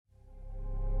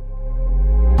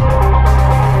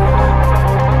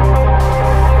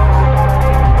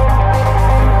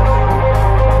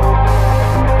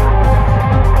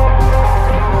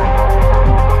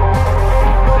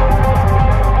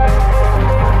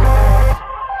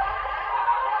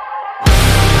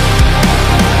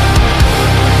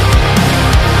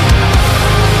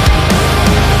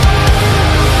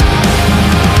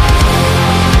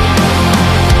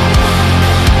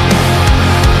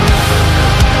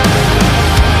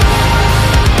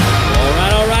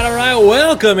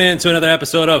Welcome into another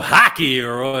episode of Hockey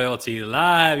Royalty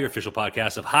Live, your official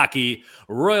podcast of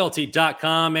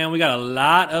HockeyRoyalty.com. Man, we got a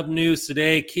lot of news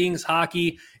today. Kings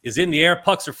hockey is in the air.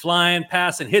 Pucks are flying,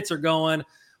 passing, hits are going.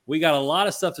 We got a lot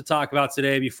of stuff to talk about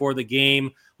today before the game,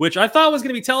 which I thought was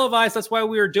going to be televised. That's why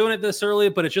we were doing it this early,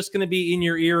 but it's just going to be in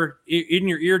your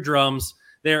eardrums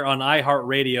there on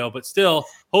iHeartRadio. But still,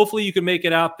 hopefully you can make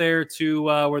it out there to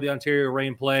where the Ontario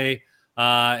Reign play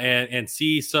and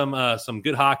see some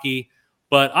good hockey.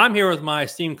 But I'm here with my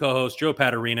esteemed co-host, Joe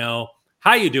Paterino.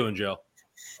 How you doing, Joe?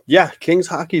 Yeah, Kings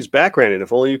hockey's back, Brandon.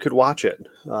 If only you could watch it.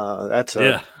 It's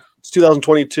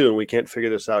 2022, and we can't figure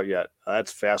this out yet.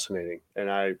 That's fascinating.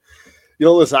 And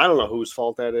listen, I don't know whose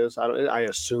fault that is. I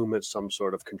assume it's some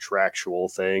sort of contractual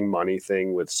thing, money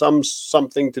thing with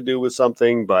something to do with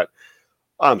something. But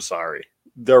I'm sorry,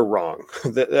 they're wrong.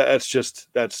 That's just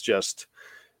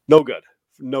no good.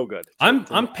 No good.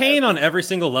 I'm paying on every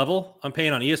single level. I'm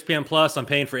paying on ESPN Plus. I'm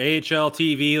paying for AHL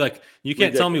TV. Like, you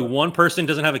can't tell me one person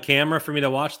doesn't have a camera for me to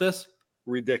watch this.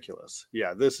 Ridiculous.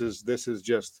 Yeah, this is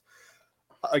just,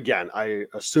 again, I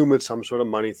assume it's some sort of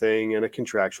money thing and a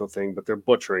contractual thing, but they're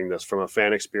butchering this from a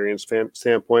fan experience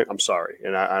standpoint. I'm sorry.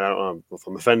 And I don't know if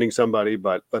I'm offending somebody,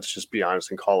 but let's just be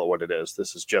honest and call it what it is.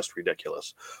 This is just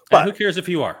ridiculous. But who cares if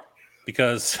you are?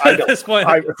 Because at this point,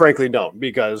 I frankly don't,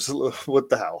 because what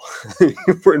the hell?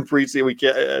 We're in preseason. We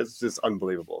can't. It's just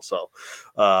unbelievable. So,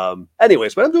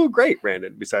 anyways, but I'm doing great,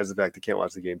 Brandon. Besides the fact I can't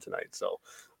watch the game tonight. So,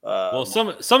 well,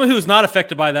 someone who's not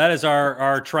affected by that is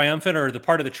our triumphant, or the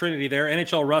part of the Trinity there.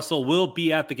 NHL Russell will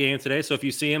be at the game today, so if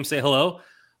you see him, say hello.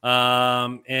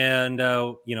 Watch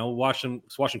some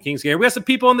Kings game. We got some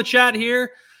people in the chat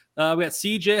here. We got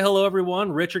CJ. Hello,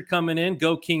 everyone. Richard coming in.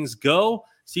 Go Kings, go.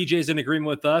 CJ's in agreement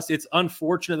with us. It's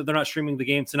unfortunate that they're not streaming the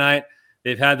game tonight.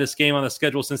 They've had this game on the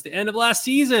schedule since the end of last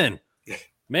season.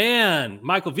 Man,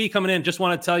 Michael V coming in. Just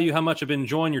want to tell you how much I've been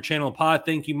enjoying your channel and pod.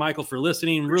 Thank you, Michael, for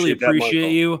listening. Really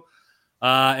appreciate you.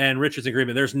 And Richard's in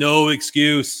agreement. There's no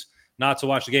excuse not to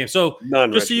watch the game. So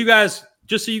just so you guys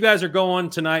are going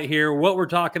tonight here, what we're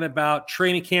talking about,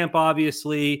 training camp,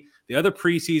 obviously, the other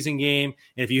preseason game.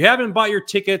 And if you haven't bought your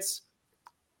tickets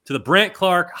to the Brandt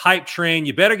Clarke hype train,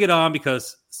 you better get on,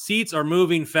 because seats are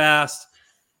moving fast.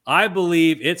 I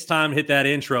believe it's time to hit that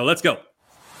intro. Let's go.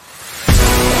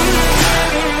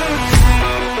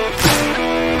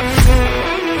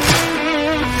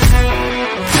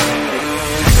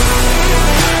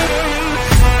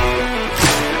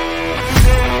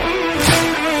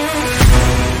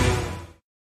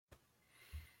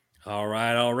 All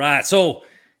right. So,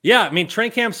 yeah, I mean,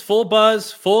 train camp's full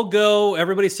buzz, full go.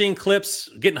 Everybody's seeing clips,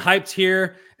 getting hyped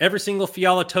here. Every single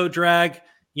Fiala toe drag,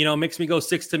 makes me go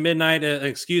 6 to midnight.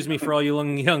 Excuse me for all you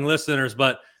young listeners,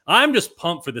 but I'm just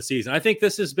pumped for the season. I think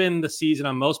this has been the season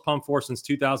I'm most pumped for since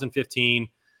 2015,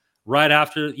 right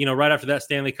after that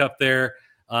Stanley Cup there.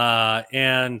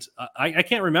 And I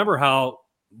can't remember how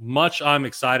much I'm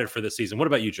excited for this season. What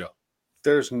about you, Joe?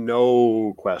 There's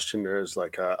no question there's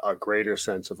like a greater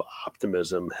sense of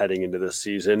optimism heading into this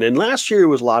season. And last year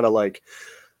was a lot of like,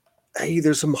 hey,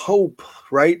 there's some hope,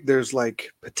 right? There's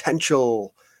like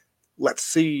potential. Let's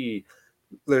see.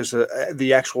 There's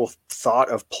the actual thought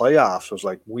of playoffs was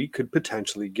like, we could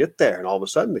potentially get there. And all of a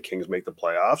sudden the Kings make the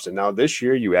playoffs. And now this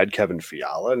year you add Kevin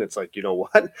Fiala, and it's like, you know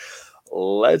what?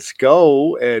 Let's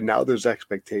go. And now there's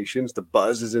expectations. The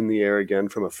buzz is in the air again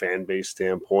from a fan base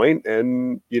standpoint.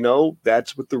 And,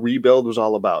 that's what the rebuild was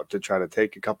all about, to try to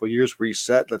take a couple of years,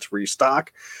 reset, let's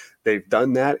restock. They've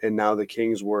done that. And now the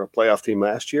Kings were a playoff team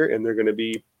last year, and they're going to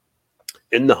be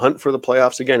in the hunt for the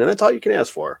playoffs again. And that's all you can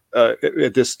ask for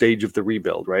at this stage of the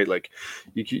rebuild, right? Like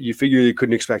you figure you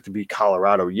couldn't expect to be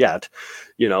Colorado yet,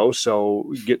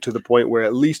 so you get to the point where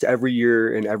at least every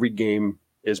year and every game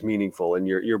is meaningful, and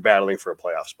you're battling for a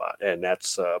playoff spot, and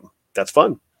that's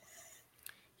fun.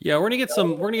 Yeah, we're gonna get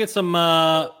some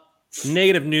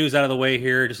negative news out of the way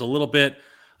here, just a little bit.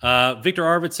 Victor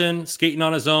Arvidsson skating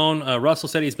on his own. Russell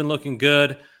said he's been looking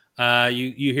good.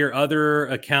 You hear other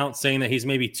accounts saying that he's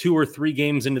maybe 2 or 3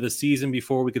 games into the season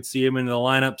before we could see him in the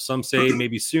lineup. Some say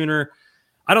maybe sooner.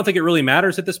 I don't think it really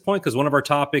matters at this point, because one of our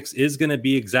topics is going to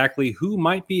be exactly who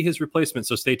might be his replacement.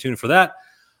 So stay tuned for that.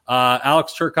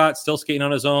 Alex Turcotte still skating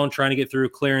on his own, trying to get through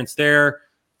clearance there.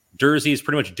 Jersey is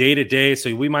pretty much day to day,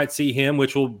 so we might see him,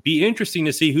 which will be interesting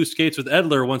to see who skates with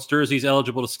Edler once Jersey's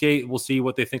eligible to skate. We'll see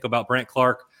what they think about Brandt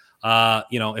Clarke.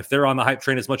 If they're on the hype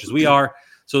train as much as we are.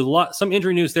 So some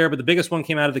injury news there, but the biggest one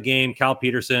came out of the game. Cal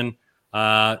Peterson,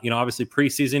 obviously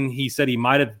preseason, he said he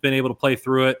might have been able to play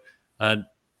through it,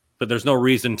 but there's no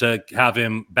reason to have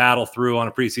him battle through on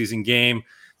a preseason game.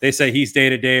 They say he's day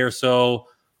to day or so.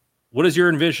 what is your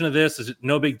envision of this? Is it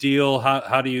no big deal?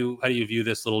 How do you view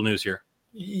this little news here?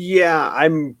 Yeah,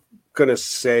 I'm gonna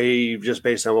say, just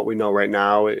based on what we know right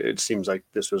now, it seems like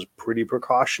this was pretty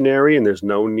precautionary, and there's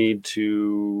no need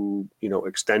to,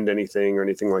 extend anything or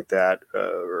anything like that,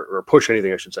 or push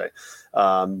anything, I should say. So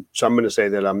I'm going to say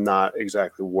that I'm not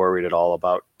exactly worried at all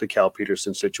about the Cal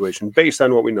Peterson situation based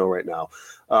on what we know right now.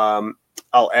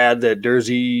 I'll add that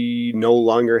Durzi no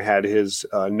longer had his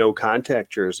no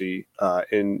contact jersey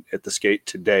at the skate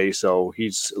today, so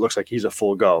it looks like he's a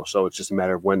full go. So it's just a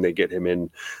matter of when they get him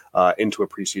into a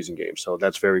preseason game. So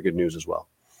that's very good news as well.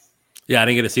 Yeah, I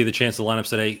didn't get to see the chance of the lineups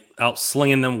today, out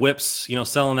slinging them whips,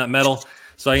 selling that metal.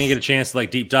 So I didn't get a chance to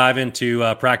deep dive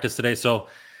into practice today. So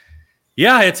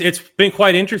yeah, it's been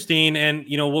quite interesting, and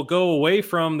we'll go away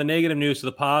from the negative news to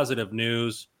the positive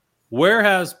news. Where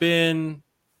has been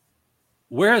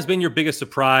your biggest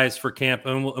surprise for camp?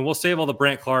 And we'll save all the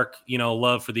Brandt Clarke,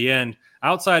 love for the end.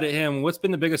 Outside of him, what's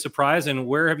been the biggest surprise, and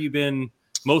where have you been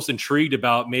most intrigued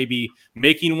about maybe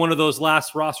making one of those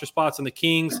last roster spots in the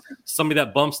Kings, somebody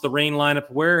that bumps the Reign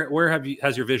lineup? Where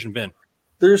has your vision been?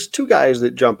 There's two guys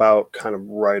that jump out kind of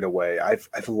right away. I've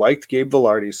liked Gabe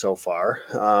Vilardi so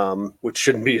far, which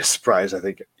shouldn't be a surprise. I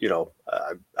think,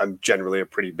 I'm generally a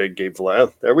pretty big Gabe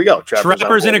Vilardi. There we go.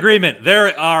 Trappers in agreement.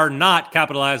 There are not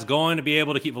capitalized going to be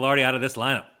able to keep Vilardi out of this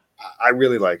lineup. I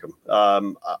really like him.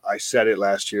 I said it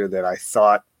last year that I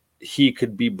thought he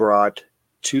could be brought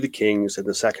to the Kings in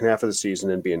the second half of the season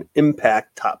and be an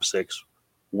impact top six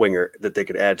winger that they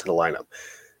could add to the lineup.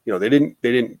 They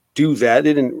didn't do that.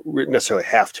 They didn't necessarily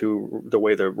have to, the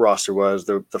way the roster was,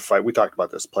 the fight. We talked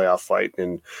about this playoff fight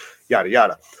and yada,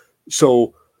 yada.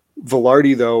 So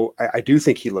Vilardi, though, I do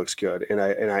think he looks good, and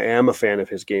I am a fan of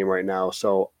his game right now.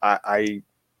 So I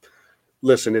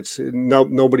listen,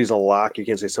 nobody's a lock. You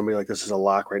can't say somebody like this is a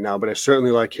lock right now, but I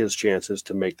certainly like his chances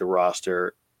to make the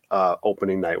roster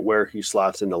opening night. Where he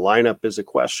slots in the lineup is a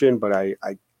question, but I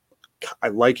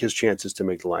like his chances to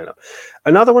make the lineup.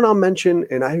 Another one I'll mention,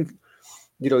 and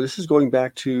this is going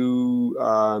back to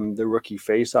the rookie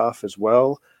face-off as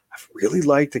well. I've really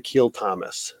liked Akil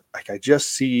Thomas. I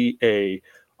just see I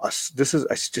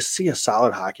just see a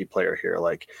solid hockey player here.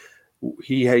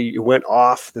 He went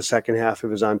off the second half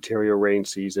of his Ontario Reign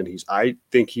season. I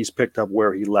think he's picked up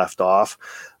where he left off.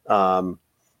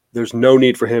 There's no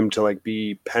need for him to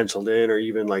be penciled in, or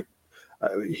even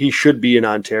he should be in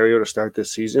Ontario to start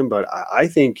this season, but I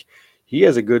think he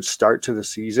has a good start to the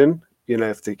season.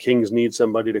 If the Kings need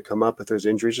somebody to come up, if there's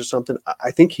injuries or something,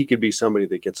 I think he could be somebody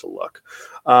that gets a look.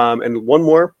 And one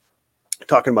more,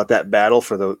 talking about that battle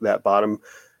for that bottom,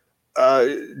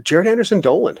 Jared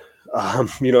Anderson-Dolan.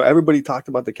 Everybody talked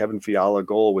about the Kevin Fiala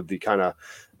goal with the kind of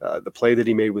the play that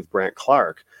he made with Brandt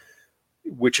Clarke,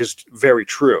 which is very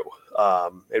true.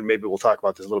 And maybe we'll talk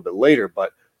about this a little bit later,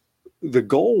 but the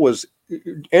goal was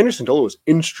Anderson-Dolan was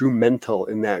instrumental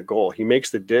in that goal. He makes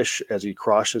the dish as he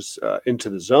crosses into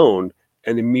the zone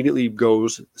and immediately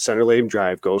goes center lane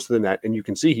drive, goes to the net, and you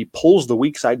can see he pulls the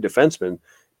weak side defenseman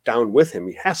down with him.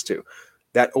 He has to.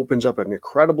 That opens up an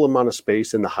incredible amount of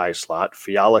space in the high slot.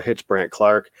 Fiala hits Brandt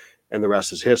Clarke, and the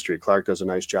rest is history. Clarke does a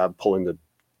nice job pulling the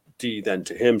D then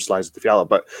to him, slides it to Fiala.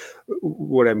 But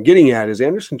what I'm getting at is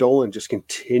Anderson-Dolan just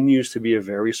continues to be a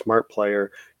very smart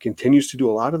player, continues to do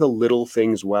a lot of the little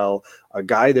things well, a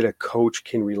guy that a coach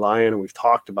can rely on, and we've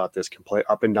talked about this, can play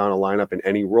up and down a lineup in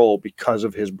any role because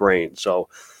of his brain. So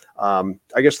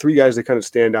I guess three guys that kind of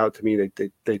stand out to me.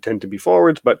 They tend to be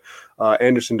forwards, but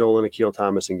Anderson-Dolan, Akil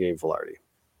Thomas, and Gabe Vilardi.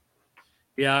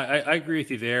 Yeah, I agree with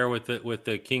you there with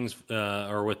the Kings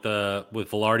or with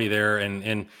Vilardi there,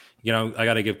 and I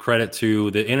got to give credit to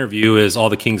the interview. Is all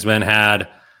the Kings men had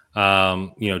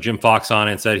Jim Fox on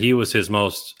and said he was his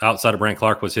most, outside of Brandt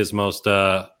Clarke, was his most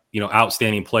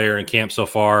outstanding player in camp so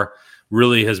far.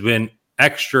 Really has been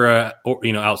extra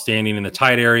outstanding in the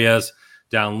tight areas,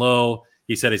 down low.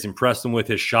 He said he's impressed him with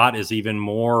his shot is even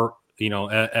more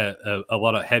a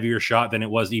lot of heavier shot than it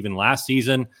was even last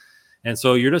season. And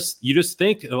so you just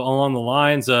think along the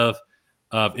lines of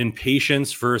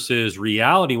impatience versus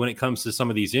reality when it comes to some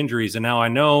of these injuries. And now I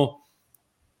know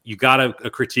you got a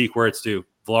critique where it's due.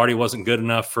 Vilardi wasn't good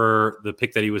enough for the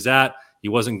pick that he was at. He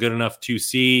wasn't good enough to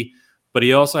see, but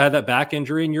he also had that back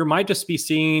injury, and you might just be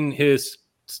seeing his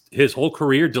whole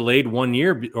career delayed 1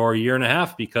 year or a year and a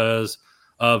half because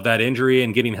of that injury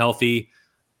and getting healthy.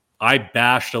 I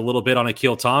bashed a little bit on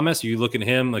Akil Thomas. You look at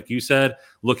him, like you said,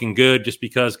 looking good just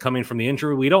because coming from the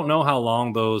injury. We don't know how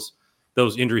long those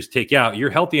injuries take you out. You're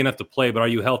healthy enough to play, but are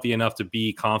you healthy enough to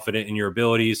be confident in your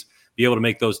abilities, be able to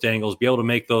make those dangles, be able to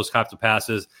make those types of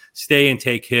passes, stay and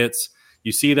take hits?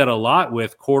 You see that a lot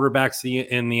with quarterbacks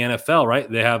in the NFL, right?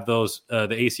 They have those the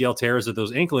ACL tears of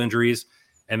those ankle injuries,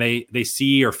 and they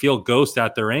see or feel ghosts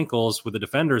at their ankles with the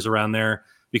defenders around there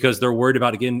because they're worried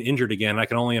about getting injured again. I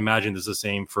can only imagine this is the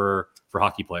same for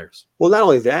hockey players. Well, not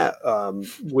only that,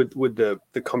 with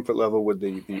the comfort level with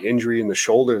the injury in the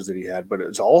shoulders that he had, but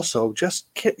it's also just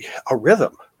a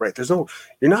rhythm, right? You're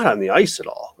not on the ice at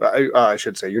all. I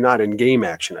should say you're not in game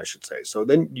action, I should say. So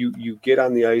then you get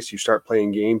on the ice, you start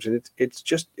playing games, and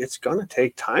it's going to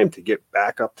take time to get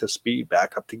back up to speed,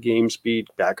 back up to game speed,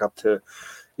 back up to,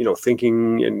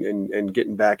 thinking and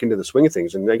getting back into the swing of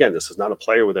things. And again, this is not a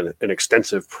player with an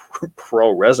extensive pro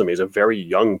resume. He's a very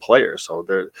young player. So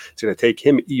it's going to take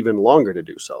him even longer to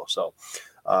do so. So,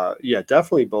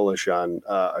 definitely bullish on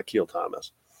Akil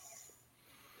Thomas.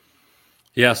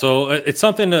 Yeah, so it's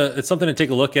something to take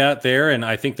a look at there, and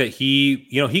I think that he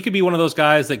could be one of those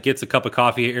guys that gets a cup of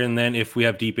coffee here and then if we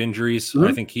have deep injuries. Mm-hmm.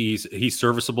 I think he's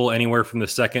serviceable anywhere from the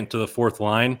second to the fourth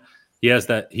line. He has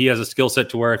a skill set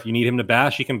to where if you need him to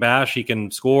bash, he can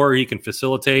score, he can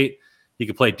facilitate, he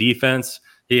can play defense.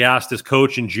 He asked his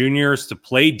coach and juniors to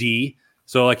play D.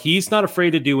 So he's not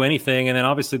afraid to do anything. And then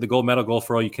obviously the gold medal goal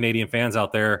for all you Canadian fans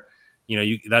out there,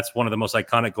 that's one of the most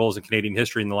iconic goals in Canadian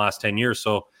history in the last 10 years.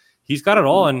 So he's got it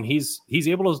all, and he's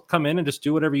able to come in and just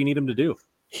do whatever you need him to do.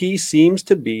 He seems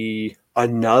to be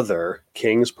another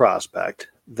Kings prospect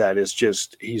that is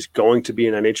he's going to be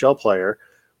an NHL player.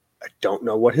 I don't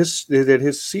know that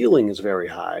his ceiling is very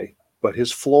high, but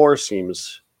his floor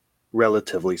seems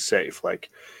relatively safe.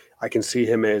 I can see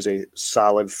him as a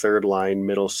solid third line,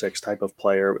 middle six type of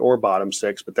player or bottom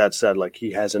six. But that said, he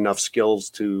has enough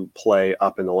skills to play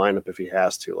up in the lineup if he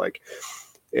has to.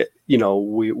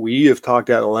 We have talked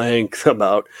at length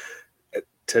about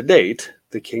to date,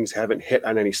 the Kings haven't hit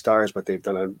on any stars, but they've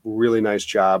done a really nice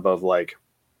job of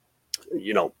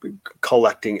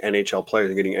collecting NHL players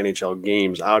and getting NHL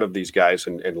games out of these guys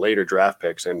and later draft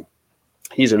picks. And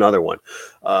he's another one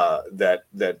that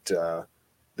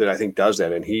I think does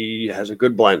that. And he has a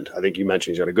good blend. I think you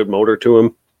mentioned he's got a good motor to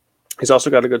him. He's also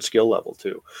got a good skill level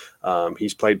too.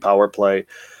 He's played power play.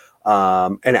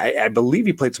 And I believe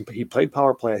he played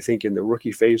power play, I think, in the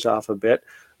rookie phase off a bit.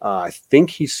 I think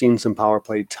he's seen some power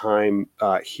play time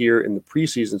here in the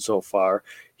preseason so far.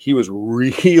 He was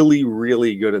really,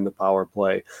 really good in the power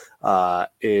play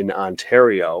in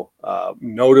Ontario.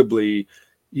 Notably,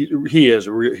 he is.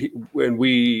 When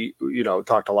we,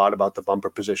 talked a lot about the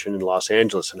bumper position in Los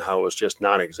Angeles and how it was just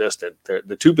non-existent.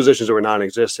 The two positions that were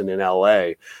non-existent in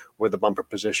LA were the bumper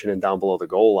position and down below the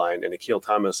goal line. And Akil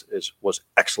Thomas was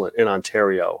excellent in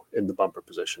Ontario in the bumper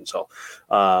position. So,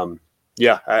 I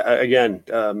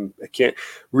can't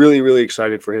really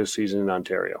excited for his season in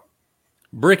Ontario.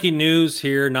 Breaking news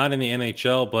here, not in the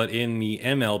NHL, but in the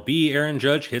MLB. Aaron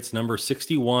Judge hits number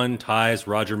 61, ties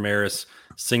Roger Maris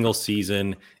single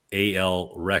season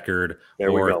AL record.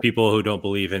 For people who don't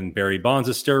believe in Barry Bonds'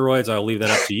 steroids, I'll leave that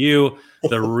up to you.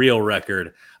 The real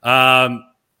record.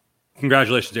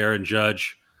 Congratulations, Aaron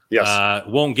Judge. Yes.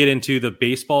 Won't get into the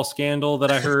baseball scandal that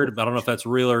I heard. I don't know if that's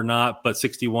real or not, but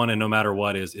 61 and no matter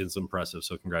what is impressive.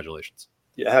 So congratulations.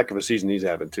 Yeah, heck of a season he's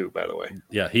having too, by the way.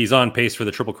 Yeah, he's on pace for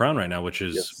the Triple Crown right now, which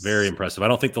is very impressive. I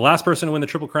don't think the last person to win the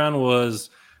Triple Crown was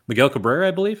Miguel Cabrera,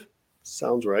 I believe.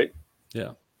 Sounds right.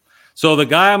 Yeah. So the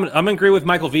guy, I'm going to agree with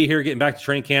Michael V here, getting back to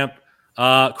training camp.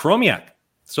 Chromiak.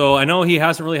 So I know he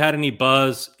hasn't really had any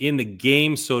buzz in the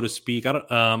game, so to speak. I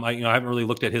haven't really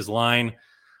looked at his line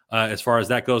as far as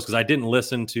that goes because I didn't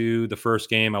listen to the first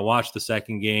game. I watched the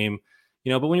second game.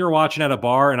 But when you're watching at a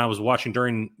bar, and I was watching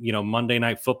during Monday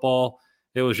Night Football,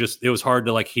 it was hard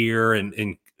to hear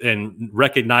and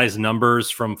recognize numbers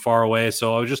from far away.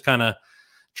 So I was just kind of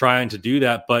trying to do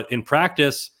that. But in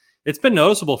practice, it's been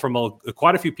noticeable from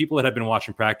quite a few people that have been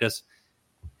watching practice.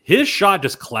 His shot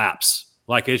just claps.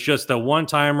 It's just a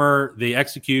one-timer, the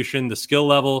execution, the skill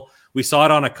level. We saw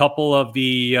it on a couple of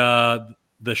the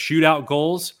shootout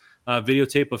goals,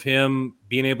 videotape of him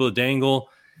being able to dangle.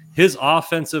 His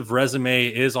offensive resume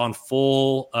is on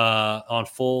full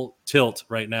tilt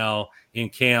right now in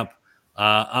camp.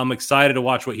 I'm excited to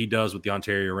watch what he does with the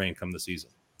Ontario Reign come the season.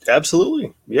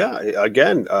 Absolutely. Yeah.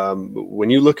 Again, when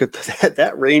you look at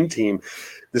that Reign team,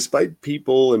 despite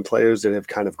people and players that have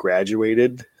kind of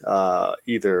graduated,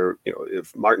 either,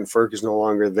 if Martin Ferk is no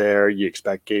longer there, you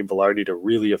expect Gabe Vilardi to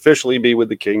really officially be with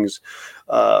the Kings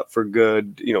for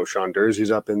good. Sean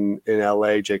Durzee's up in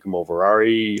LA, Jacob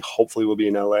Moverari hopefully will be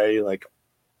in LA.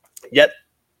 Yet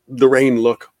the Reign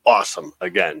look awesome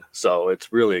again. So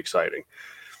it's really exciting.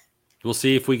 We'll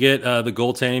see if we get the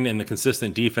goaltending and the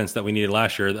consistent defense that we needed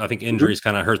last year. I think injuries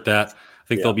kind of hurt that. I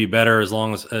think they'll be better as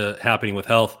long as happening with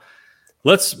health.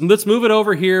 Let's move it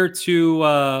over here to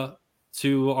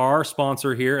our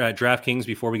sponsor here at DraftKings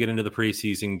before we get into the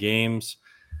preseason games.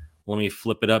 Let me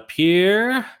flip it up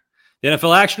here. The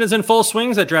NFL action is in full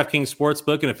swings at DraftKings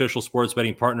Sportsbook, an official sports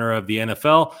betting partner of the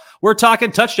NFL. We're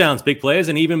talking touchdowns, big plays,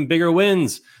 and even bigger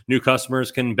wins. New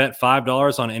customers can bet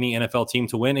 $5 on any NFL team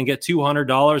to win and get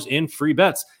 $200 in free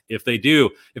bets if they do.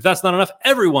 If that's not enough,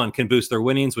 everyone can boost their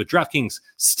winnings with DraftKings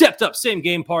stepped-up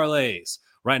same-game parlays.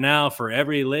 Right now, for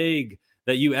every leg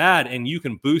that you add, and you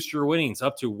can boost your winnings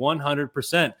up to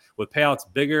 100% with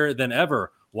payouts bigger than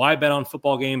ever. Why bet on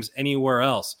football games anywhere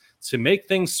else? To make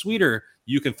things sweeter,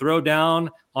 you can throw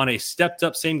down on a stepped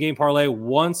up same game parlay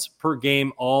once per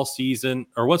game all season,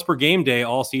 or once per game day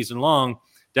all season long.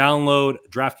 Download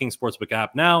DraftKings Sportsbook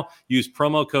app now. Use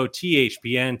promo code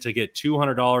THPN to get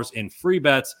 $200 in free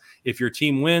bets if your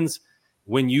team wins.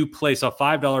 When you place a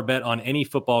 $5 bet on any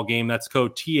football game, that's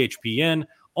code THPN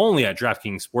only at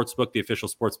DraftKings Sportsbook, the official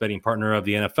sports betting partner of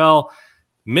the NFL.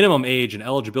 Minimum age and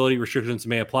eligibility restrictions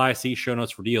may apply. See show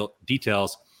notes for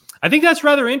details. I think that's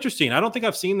rather interesting. I don't think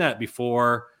I've seen that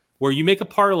before, where you make a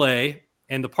parlay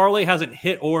and the parlay hasn't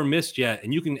hit or missed yet,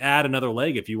 and you can add another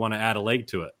leg if you want to add a leg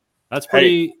to it. That's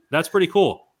pretty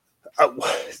cool.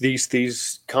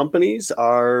 These companies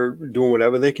are doing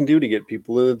whatever they can do to get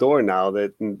people in the door now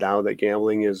that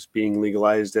gambling is being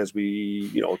legalized, as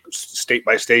we, state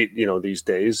by state, these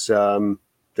days.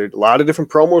 There's a lot of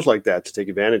different promos like that to take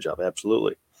advantage of.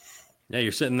 Absolutely. Yeah,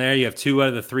 you're sitting there, you have 2 out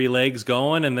of the 3 legs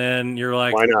going, and then you're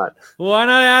like, why not? Why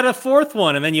not add a 4th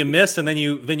one? And then you miss, and then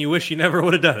you wish you never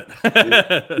would have done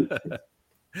it.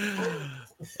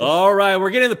 All right, we're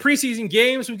getting the preseason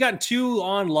games. We've gotten 2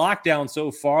 on lockdown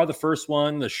so far. The first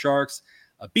one, the Sharks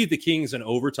beat the Kings in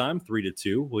overtime,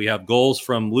 3-2. We have goals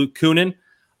from Luke Kunin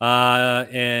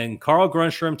and Carl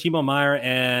Grunstrom, Timo Meyer,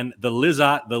 and the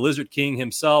Lizard King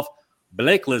himself,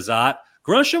 Blake Lizotte.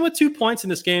 Grunstrom with 2 points in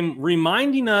this game,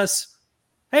 reminding us,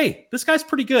 hey, this guy's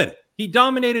pretty good. He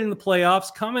dominated in the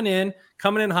playoffs, coming in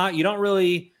hot. You don't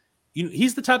really,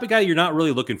 he's the type of guy you're not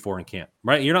really looking for in camp,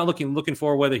 right? You're not looking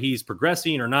for whether he's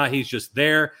progressing or not. He's just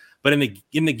there. But in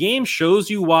the game, shows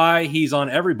you why he's on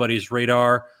everybody's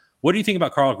radar. What do you think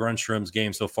about Carl Grunstrom's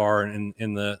game so far in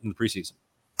the preseason?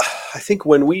 I think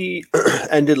when we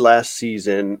ended last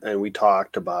season and we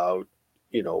talked about,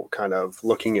 kind of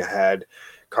looking ahead,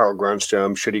 Carl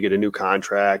Grunstrom, should he get a new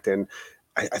contract? And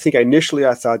I think initially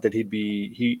I thought that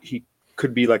he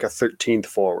could be like a 13th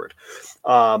forward.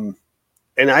 And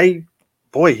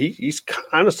he's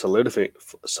kind of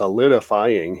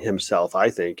solidifying himself, I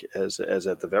think, as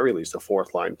at the very least a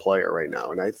 4th line player right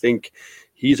now. And I think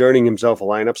he's earning himself a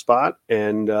lineup spot,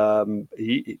 and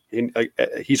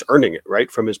he's earning it,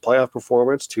 right, from his playoff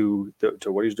performance to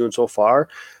what he's doing so far.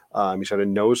 He's got a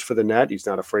nose for the net. He's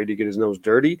not afraid to get his nose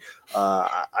dirty.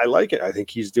 I like it. I think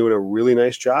he's doing a really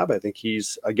nice job. I think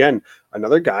he's, again,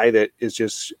 another guy that is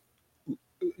just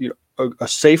a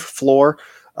safe floor,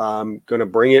 going to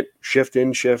bring it, shift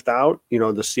in, shift out.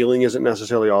 The ceiling isn't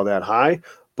necessarily all that high,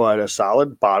 but a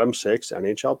solid bottom 6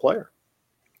 NHL player.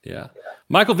 Yeah.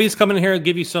 Michael V's coming in here and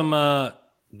give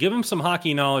him some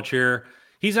hockey knowledge here.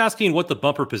 He's asking what the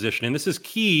bumper position, and this is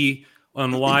key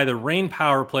on why the Reign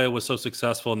power play was so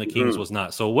successful and the Kings was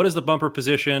not. So what is the bumper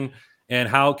position, and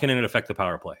how can it affect the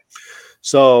power play?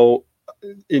 So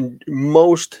in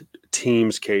most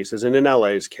teams' cases, and in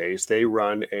LA's case, they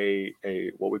run a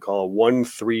what we call a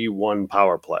 1-3-1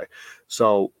 power play.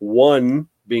 So 1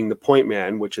 being the point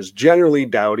man, which is generally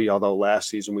Doughty, although last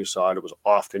season we saw it was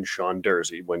often Sean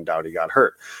Durzi when Doughty got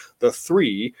hurt. The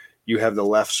 3, you have the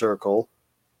left circle,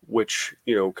 which,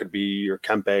 could be your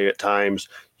Kempe at times.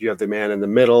 You have the man in the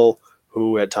middle,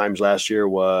 who at times last year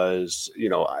was,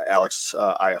 Alex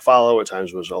Iafallo. At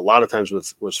times a lot of times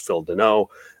was Phil Deneau.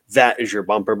 That is your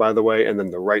bumper, by the way. And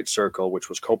then the right circle, which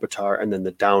was Kopitar. And then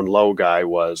the down low guy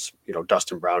was,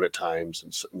 Dustin Brown at times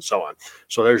and so on.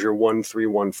 So there's your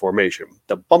 1-3-1 formation.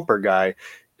 The bumper guy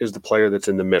is the player that's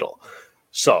in the middle.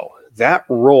 So that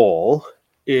role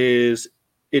is,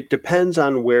 it depends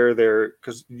on where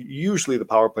because usually the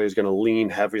power play is going to lean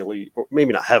heavily, or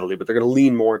maybe not heavily, but they're going to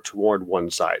lean more toward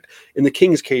one side. In the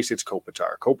Kings case, it's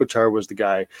Kopitar. Kopitar was the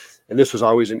guy, and this was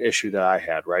always an issue that I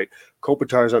had, right?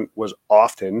 Kopitar was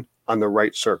often on the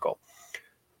right circle.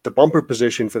 The bumper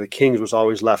position for the Kings was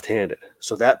always left-handed.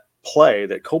 So that play,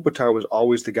 that Kopitar was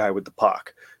always the guy with the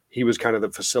puck. He was kind of the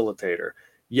facilitator.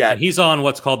 Yet he's on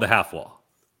what's called the half wall.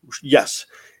 Yes.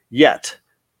 Yet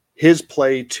his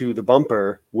play to the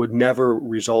bumper would never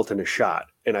result in a shot.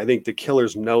 And I think the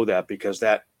Killers know that, because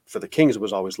that, for the Kings,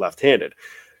 was always left-handed.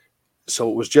 so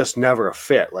it was just never a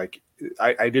fit. Like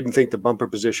I didn't think the bumper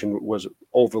position was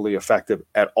overly effective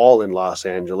at all in Los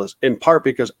Angeles, in part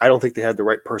because I don't think they had the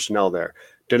right personnel there.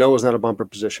 Danault is not a bumper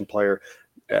position player,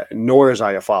 nor is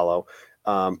Iafallo.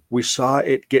 We saw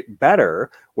it get better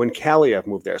when Kaliyev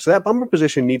moved there. So that bumper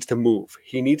position needs to move.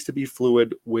 He needs to be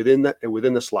fluid within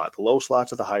the slot, the low slot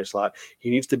to the high slot.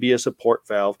 He needs to be a support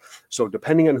valve. So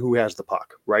depending on who has the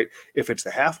puck, right? If it's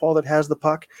the half wall that has the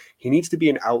puck, he needs to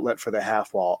be an outlet for the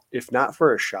half wall, if not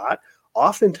for a shot.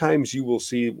 Oftentimes you will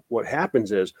see what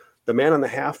happens is the man on the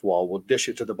half wall will dish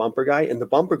it to the bumper guy, and the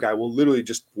bumper guy will literally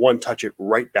just one touch it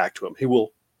right back to him. He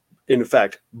will, in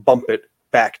fact, bump it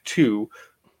back to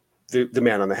the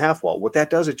man on the half wall. What that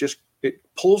does, it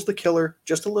pulls the killer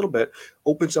just a little bit,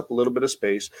 opens up a little bit of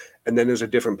space, and then there's a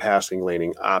different passing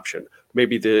laning option.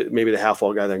 Maybe the half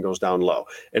wall guy then goes down low.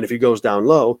 And if he goes down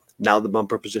low, now the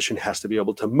bumper position has to be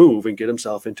able to move and get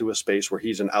himself into a space where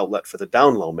he's an outlet for the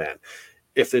down low man.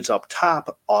 If it's up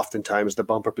top, oftentimes the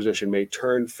bumper position may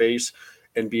turn face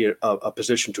and be a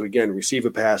position to, again, receive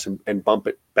a pass and bump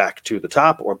it back to the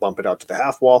top or bump it out to the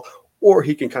half wall, or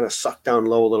he can kind of suck down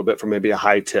low a little bit for maybe a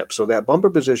high tip. So that bumper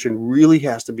position really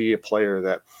has to be a player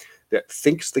that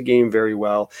thinks the game very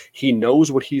well. He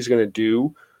knows what he's going to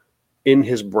do in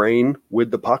his brain with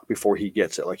the puck before he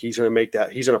gets it. Like he's going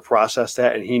to process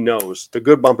that, and he knows the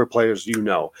good bumper players,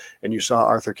 and you saw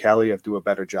Arthur Kaliyev do a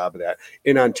better job of that.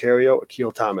 In Ontario,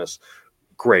 Akil Thomas,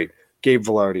 great. Gabe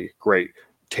Vilardi, great.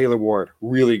 Taylor Ward,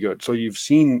 really good. So you've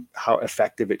seen how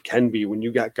effective it can be when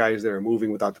you got guys that are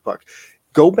moving without the puck.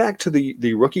 Go back to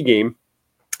the rookie game.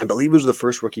 I believe it was the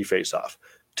first rookie faceoff.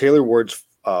 Taylor Ward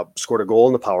scored a goal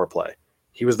in the power play.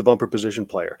 He was the bumper position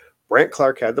player. Brandt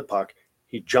Clarke had the puck.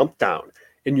 He jumped down,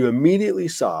 and you immediately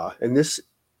saw, and this,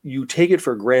 you take it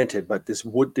for granted, but this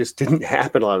didn't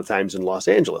happen a lot of times in Los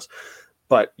Angeles.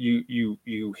 But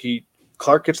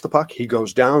Clarke gets the puck, he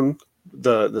goes down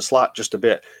the slot just a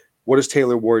bit. What does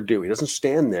Taylor Ward do? He doesn't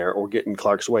stand there or get in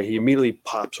Clarke's way. He immediately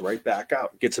pops right back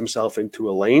out, gets himself into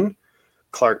a lane.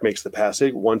 Clarke makes the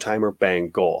passing, one-timer, bang,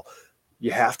 goal.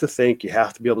 You have to think, you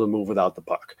have to be able to move without the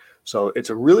puck. So it's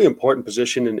a really important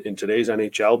position in today's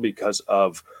NHL because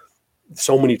of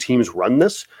so many teams run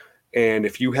this. And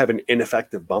if you have an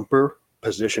ineffective bumper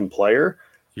position player,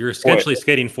 you're essentially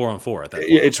skating 4-on-4 at that point.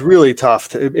 It's really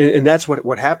tough. And that's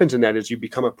what happens in that is you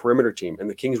become a perimeter team. And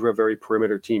the Kings were a very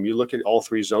perimeter team. You look at all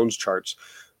three zones charts.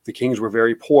 The Kings were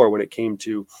very poor when it came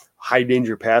to high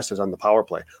danger passes on the power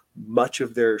play. Much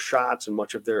of their shots and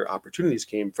much of their opportunities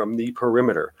came from the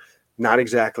perimeter, not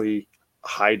exactly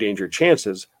high danger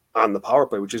chances on the power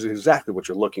play, which is exactly what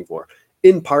you're looking for,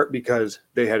 in part because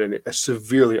they had a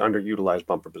severely underutilized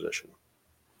bumper position.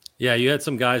 Yeah, you had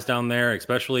some guys down there,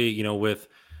 especially, with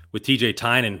TJ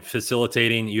Tynan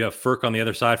facilitating. You have Ferk on the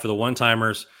other side for the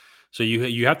one-timers. So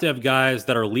you have to have guys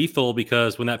that are lethal,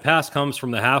 because when that pass comes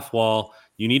from the half wall,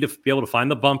 you need to be able to find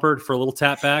the bumper for a little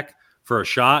tap back, for a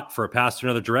shot, for a pass to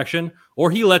another direction,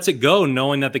 or he lets it go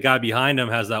knowing that the guy behind him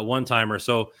has that one-timer.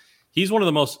 So he's one of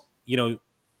the most,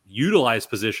 utilized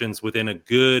positions within a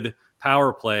good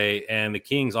power play, and the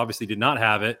Kings obviously did not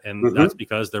have it, and that's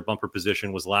because their bumper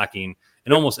position was lacking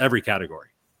in almost every category.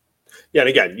 Yeah, and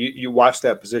again, you watch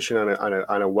that position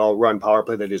on a well-run power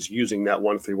play that is using that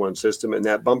 1-3-1 system, and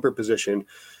that bumper position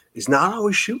is not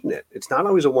always shooting it. It's not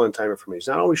always a one-timer for me. He's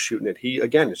not always shooting it.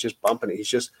 It's just bumping it. He's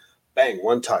just bang,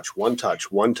 one touch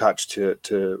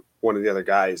to one of the other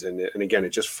guys, and again, it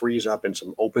just frees up and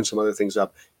opens some other things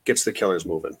up, gets the killers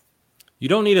moving. You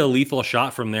don't need a lethal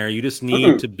shot from there. You just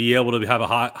need to be able to have a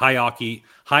high hockey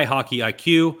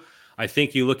IQ. I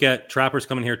think you look at Trappers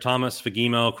coming here, Thomas,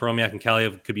 Fagemo, Chromiak, and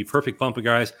Kaliyev could be perfect bumper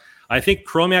guys. I think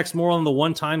Chromiak's more on the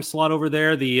one-time slot over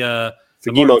there. The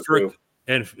Fagemo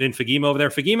and Fagemo over there.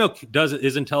 Fagemo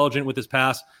is intelligent with his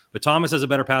pass, but Thomas has a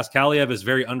better pass. Kaliyev is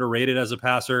very underrated as a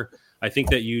passer. I think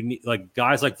that you need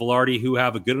guys like Vilardi who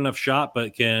have a good enough shot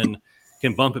but can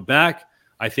bump it back.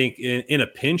 I think in a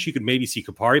pinch, you could maybe see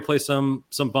Kupari play some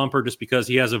bumper, just because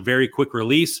he has a very quick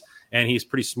release and he's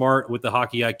pretty smart with the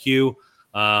hockey IQ.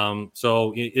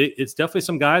 So it's definitely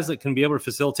some guys that can be able to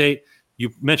facilitate.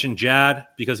 You mentioned Jad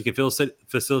because he can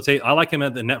facilitate. I like him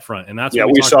at the net front, and that's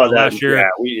what we saw that last year.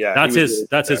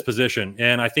 That's his position.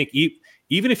 And I think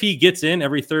even if he gets in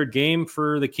every third game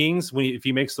for the Kings, if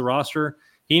he makes the roster,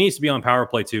 he needs to be on power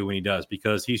play too when he does,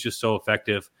 because he's just so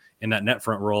effective in that net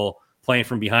front role, playing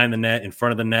from behind the net, in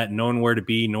front of the net, knowing where to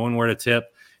be, knowing where to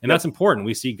tip. And that's important.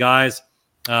 We see guys,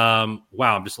 I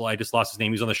just lost his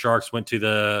name. He's on the Sharks, went to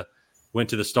the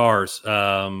Stars.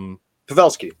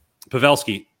 Pavelski,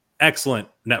 excellent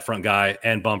net front guy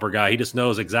and bumper guy. He just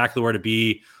knows exactly where to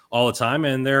be all the time.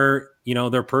 And they're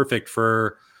perfect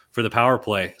for for the power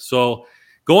play. So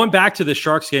going back to the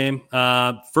Sharks game,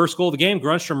 first goal of the game,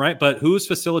 Grundstrom, right? But who's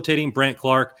facilitating Brandt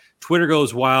Clarke? Twitter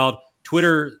goes wild.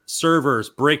 Twitter servers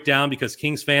break down because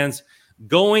Kings fans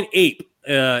going ape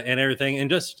and everything, and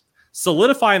just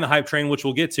solidifying the hype train, which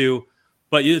we'll get to.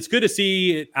 But it's good to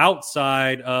see it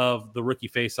outside of the rookie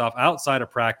faceoff, outside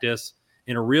of practice,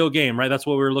 in a real game, right? That's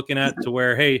what we were looking at, to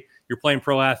where, hey, you're playing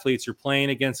pro athletes, you're playing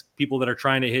against people that are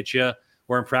trying to hit you,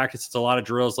 where in practice it's a lot of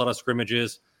drills, a lot of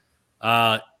scrimmages.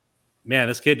 Man,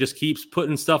 this kid just keeps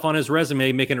putting stuff on his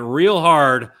resume, making it real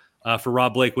hard for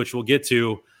Rob Blake, which we'll get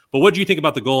to. But what do you think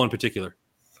about the goal in particular?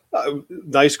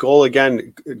 Nice goal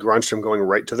again. Grundstrom going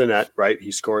right to the net. Right,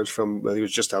 he scores from. Well, he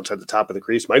was just outside the top of the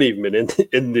crease. Might even been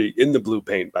in the blue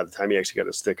paint by the time he actually got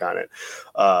a stick on it.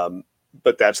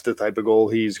 But that's the type of goal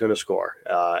he's going to score.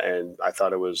 And I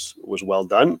thought it was well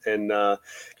done. And kind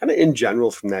of in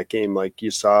general from that game, like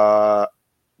you saw,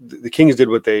 the Kings did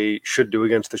what they should do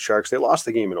against the Sharks. They lost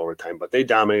the game in overtime, but they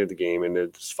dominated the game. And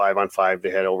it's 5-on-5. They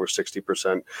had over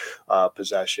 60%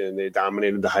 possession. They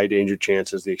dominated the high danger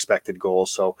chances, the expected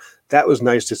goals. So that was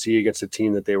nice to see against a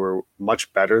team that they were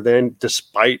much better than,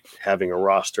 despite having a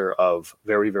roster of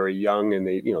very, very young. And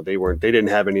they didn't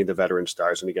have any of the veteran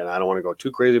stars. And again, I don't want to go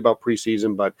too crazy about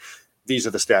preseason, but these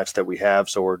are the stats that we have.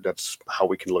 So that's how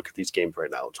we can look at these games right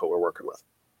now. It's what we're working with.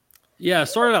 Yeah, it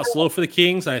started out slow for the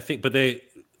Kings, I think, but they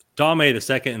dominated the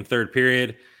second and third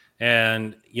period.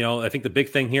 And, I think the big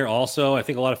thing here also, I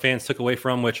think a lot of fans took away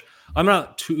from, which I'm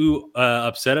not too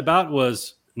upset about,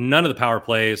 was none of the power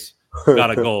plays got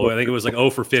a goal. I think it was like 0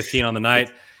 for 15 on the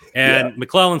night. And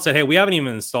McClellan said, hey, we haven't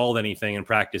even installed anything in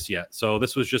practice yet. So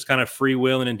this was just kind of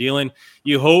freewheeling and dealing.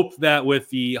 You hope that with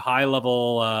the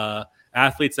high-level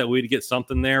athletes that we'd get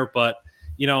something there. But,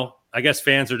 I guess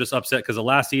fans are just upset because of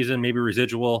last season, maybe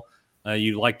residual.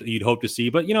 You'd hope to see,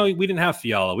 but we didn't have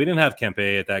Fiala, we didn't have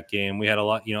Kempe at that game. We had a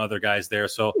lot, other guys there,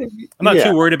 so I'm not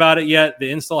too worried about it yet. The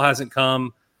install hasn't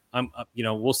come.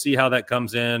 We'll see how that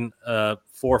comes in 4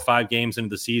 or 5 games into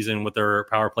the season with their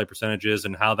power play percentages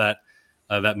and how that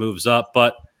moves up.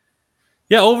 But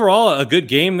yeah, overall a good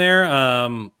game there.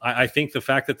 I think the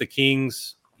fact that the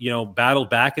Kings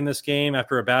battled back in this game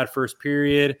after a bad first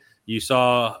period. You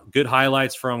saw good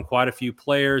highlights from quite a few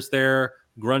players there.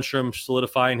 Grundstrom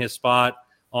solidifying his spot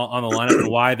on the lineup and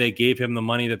why they gave him the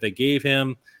money that they gave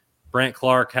him. Brandt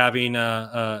Clarke having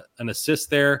an assist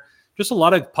there. Just a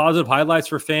lot of positive highlights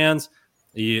for fans.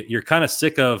 You're kind of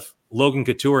sick of Logan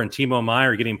Couture and Timo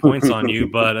Meier getting points on you,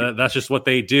 but that's just what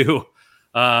they do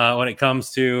when it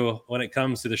comes to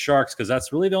the Sharks, because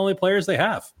that's really the only players they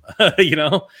have.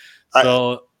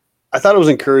 So I thought it was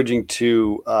encouraging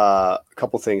too. A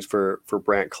couple things for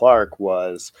Brandt Clarke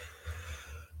was.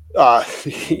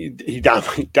 He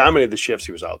dominated the shifts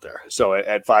he was out there. So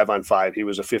at 5-on-5, he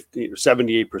was a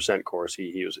 78% course.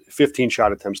 He was 15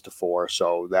 shot attempts to 4.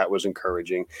 So that was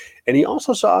encouraging. And he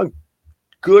also saw a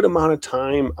good amount of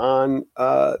time on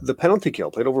the penalty kill,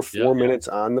 played over 4 minutes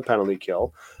on the penalty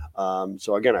kill.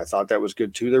 So again, I thought that was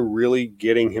good too. They're really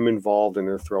getting him involved and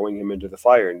they're throwing him into the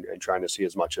fire and trying to see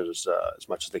as much as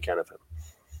they can of him.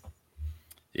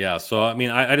 Yeah, so,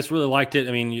 I just really liked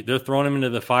it. They're throwing him into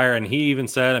the fire, and he even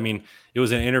said, it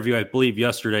was an interview, I believe,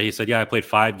 yesterday. He said, yeah, I played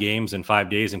 5 games in 5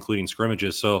 days, including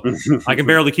scrimmages, so I can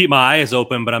barely keep my eyes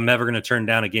open, but I'm never going to turn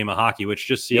down a game of hockey, which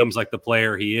just seems like the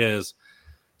player he is.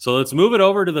 So let's move it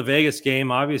over to the Vegas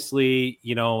game. Obviously,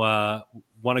 want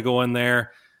to go in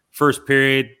there. First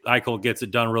period, Eichel gets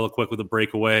it done real quick with a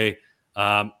breakaway.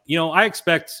 I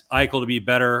expect Eichel to be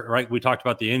better, right? We talked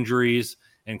about the injuries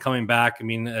and coming back.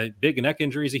 A big neck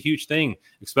injury is a huge thing,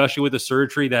 especially with the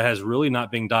surgery that has really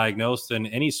not been diagnosed in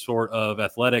any sort of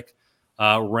athletic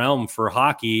realm for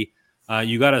hockey.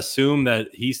 You got to assume that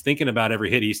he's thinking about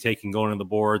every hit he's taking going to the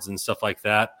boards and stuff like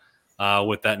that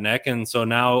with that neck. And so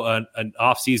now an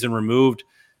off season removed,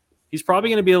 he's probably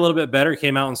going to be a little bit better. He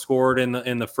came out and scored in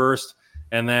the first.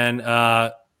 And then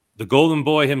the golden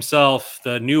boy himself,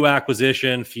 the new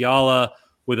acquisition, Fiala,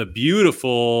 with a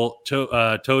beautiful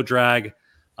toe drag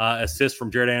assist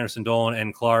from Jared Anderson-Dolan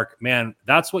and Clarke. Man,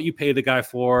 that's what you pay the guy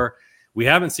for. We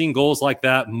haven't seen goals like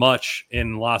that much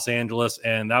in Los Angeles,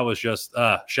 and that was just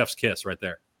chef's kiss right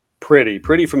there. Pretty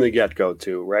from the get-go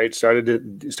too, right?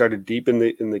 Started deep in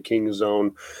the Kings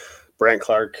zone. Brandt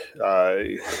Clarke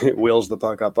wheels the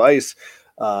puck up ice.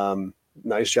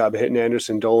 Nice job hitting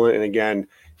Anderson-Dolan, and again,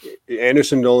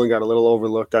 Anderson-Dolan got a little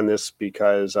overlooked on this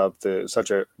because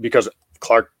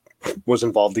Clarke was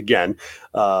involved again.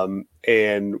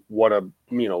 And what a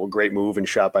great move and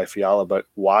shot by Fiala. But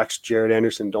watch Jared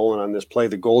Anderson-Dolan on this play.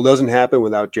 The goal doesn't happen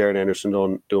without Jared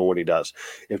Anderson-Dolan doing what he does.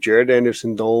 If Jared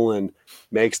Anderson-Dolan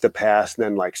makes the pass and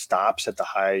then like stops at the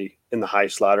high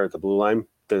slot or at the blue line,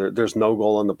 there's no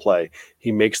goal on the play.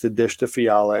 He makes the dish to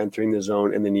Fiala entering the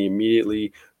zone, and then he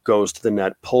immediately goes to the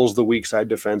net, pulls the weak side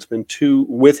defenseman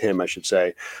with him, I should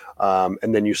say.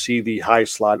 And then you see the high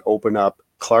slot open up.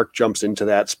 Clark jumps into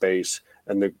that space,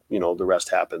 and the rest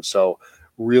happens. So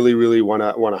really, really want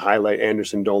to highlight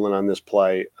Anderson-Dolan on this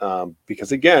play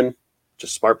because again,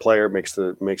 just smart player, makes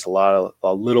a lot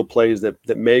of little plays that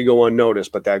may go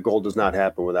unnoticed, but that goal does not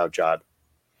happen without Jod.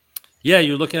 Yeah,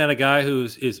 you're looking at a guy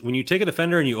is when you take a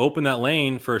defender and you open that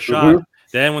lane for a shot,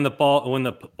 then when the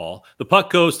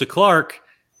puck goes to Clark,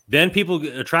 then people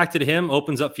attracted to him,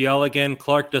 opens up Fiala again.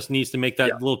 Clark just needs to make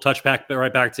that little touch back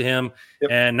right back to him. Yep.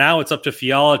 And now it's up to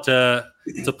Fiala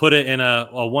to put it in a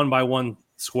 1-by-1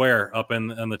 square up in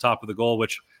the top of the goal,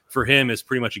 which for him is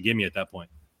pretty much a gimme at that point.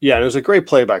 Yeah, and it was a great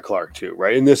play by Clark too,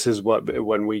 right? And this is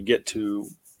when we get to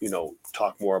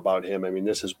talk more about him. I mean,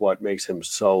 this is what makes him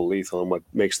so lethal and what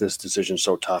makes this decision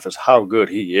so tough is how good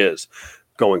he is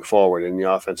going forward in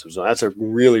the offensive zone. That's a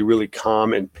really, really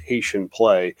calm and patient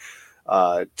play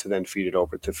to then feed it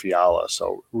over to Fiala.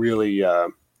 So really,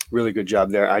 really good job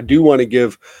there. I do want to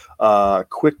give a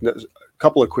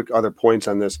couple of quick other points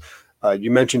on this.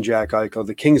 You mentioned Jack Eichel.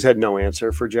 The Kings had no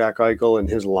answer for Jack Eichel and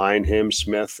his line, him,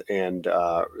 Smith, and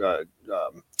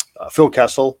Phil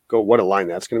Kessel. What a line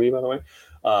that's going to be, by the way.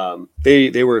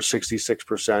 They were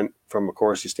 66% from a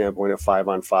Corsi standpoint at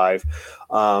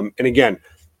 5-on-5. And again,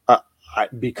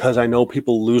 because I know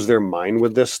people lose their mind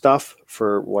with this stuff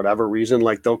for whatever reason,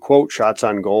 like they'll quote shots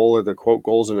on goal or they'll quote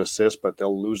goals and assists, but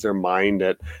they'll lose their mind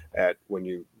at when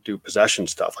you do possession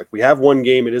stuff. Like we have one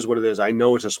game, it is what it is. I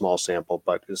know it's a small sample,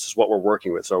 but this is what we're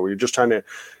working with. So we're just trying to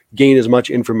gain as much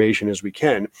information as we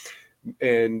can.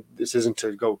 And this isn't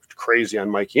to go crazy on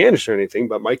Mikey Anderson or anything,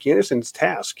 but Mikey Anderson's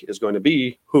task is going to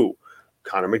be who?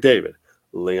 Connor McDavid,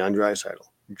 Leon Draisaitl,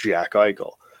 Jack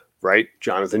Eichel, right?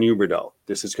 Jonathan Huberdeau.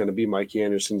 This is going to be Mikey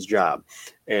Anderson's job.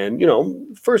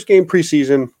 And, first game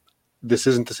preseason, this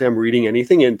isn't to say I'm reading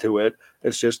anything into it.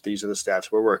 It's just these are the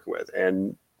stats we're working with.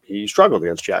 And he struggled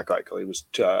against Jack Eichel. He was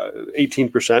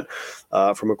 18%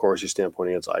 from a Corsi standpoint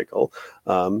against Eichel.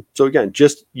 So again,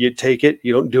 just you take it,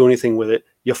 you don't do anything with it,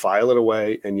 you file it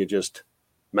away, and you just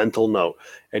mental note.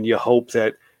 And you hope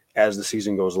that as the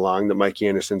season goes along, that Mikey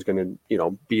Anderson's going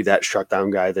to, be that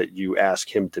shutdown guy that you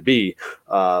ask him to be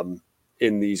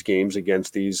in these games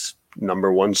against these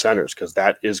number one centers, because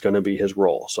that is going to be his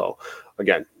role. So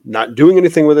again, not doing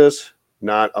anything with this,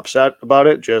 not upset about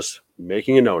it, just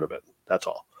making a note of it. That's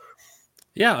all.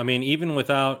 Yeah, I mean, even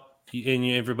without, and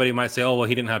everybody might say, "Oh, well,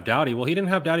 he didn't have Doughty." Well, he didn't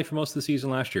have Doughty for most of the season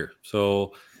last year.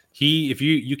 So if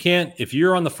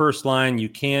you're on the first line, you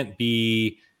can't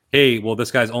be, hey, well,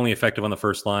 this guy's only effective on the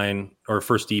first line or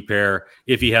first D pair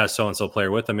if he has so and so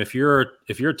player with him. If you're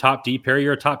a top D pair,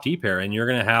 you're a top D pair, and you're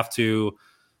going to have to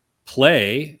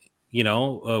play,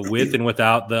 with and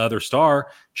without the other star.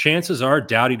 Chances are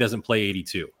Doughty doesn't play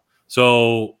 82.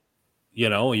 So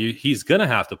he's going to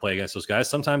have to play against those guys.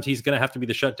 Sometimes he's going to have to be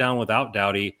the shutdown without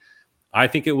Doughty. I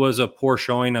think it was a poor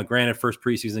showing, a granted first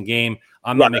preseason game.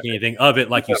 I'm not making anything of it,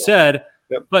 like you said,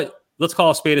 but let's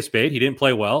call a spade a spade. He didn't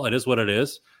play well. It is what it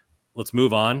is. Let's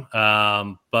move on.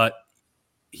 But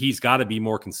he's got to be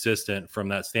more consistent from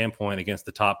that standpoint against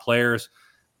the top players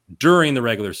during the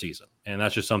regular season. And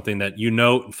that's just something that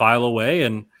note and file away,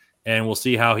 and we'll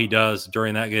see how he does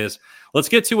during that. Let's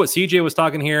get to what CJ was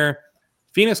talking here.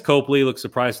 Phoenix Copley looks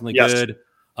surprisingly good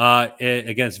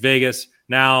against Vegas.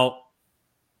 Now,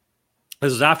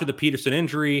 this is after the Peterson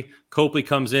injury. Copley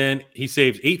comes in. He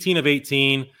saves 18 of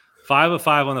 18, 5 of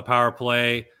 5 on the power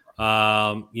play,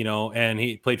 and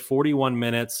he played 41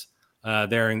 minutes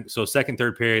there. So second,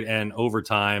 third period, and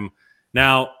overtime.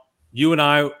 Now, you and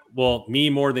I, well, me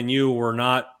more than you, were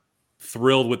not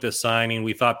thrilled with this signing.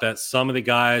 We thought that some of the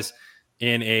guys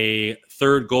in a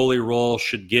third goalie role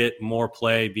should get more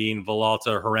play, being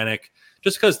Villalta, Hrenak,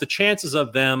 just because the chances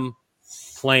of them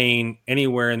playing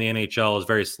anywhere in the NHL is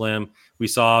very slim. We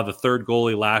saw the third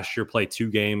goalie last year play 2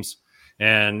 games,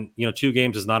 and 2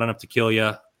 games is not enough to kill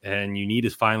you, and you need to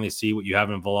finally see what you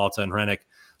have in Villalta and Hrenak.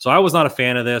 So I was not a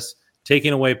fan of this,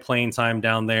 taking away playing time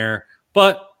down there,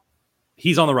 but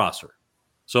he's on the roster.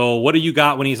 So what do you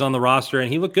got when he's on the roster?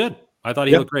 And he looked good. I thought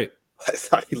he looked great. I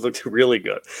thought he looked really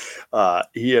good.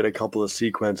 He had a couple of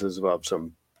sequences of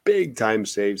some big time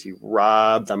saves. He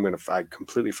robbed. I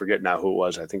completely forget now who it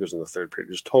was. I think it was in the third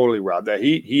period. Just totally robbed that.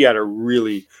 He had a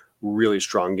really, really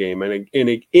strong game, and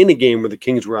in a game where the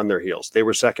Kings were on their heels. They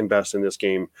were second best in this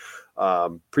game,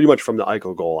 pretty much from the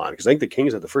Eichel goal on, because I think the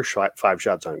Kings had the first 5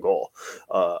 shots on goal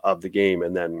of the game,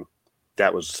 and then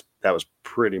that was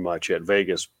pretty much it.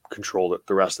 Vegas controlled it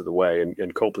the rest of the way,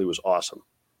 and Copley was awesome,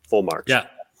 full marks. Yeah,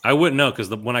 I wouldn't know because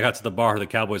when I got to the bar, the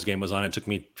Cowboys game was on. It took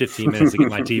me 15 minutes to get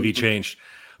my TV changed,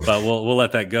 but we'll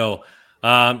let that go.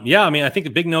 Yeah, I mean, I think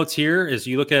the big notes here is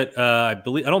you look at I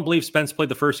don't believe Spence played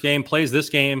the first game, plays this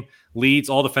game, leads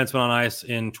all defensemen on ice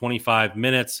in 25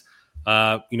 minutes.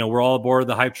 We're all aboard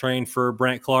the hype train for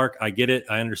Brandt Clarke. I get it.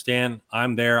 I understand.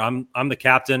 I'm there. I'm the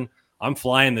captain. I'm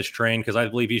flying this train because I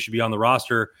believe he should be on the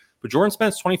roster. But Jordan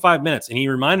Spence 25 minutes, and he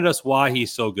reminded us why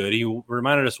he's so good. He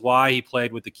reminded us why he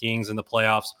played with the Kings in the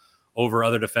playoffs over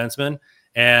other defensemen.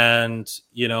 And,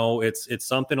 it's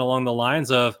something along the lines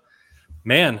of,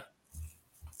 man,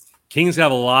 Kings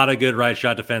have a lot of good right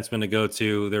shot defensemen to go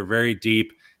to. They're very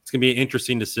deep. It's going to be an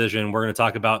interesting decision. We're going to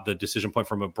talk about the decision point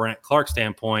from a Brandt Clarke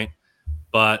standpoint,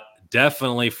 but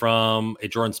definitely from a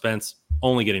Jordan Spence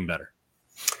only getting better.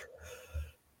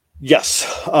 Yes.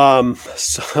 I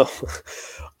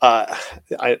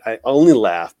only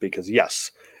laugh because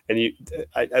yes. And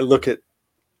I look at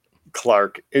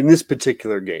Clarke in this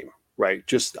particular game, right?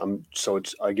 So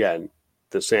it's again,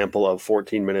 the sample of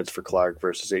 14 minutes for Clarke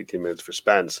versus 18 minutes for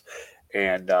Spence.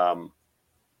 And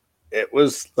it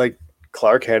was like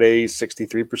Clarke had a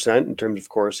 63% in terms of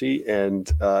Corsi,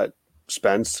 and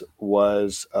Spence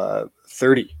was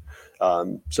 30.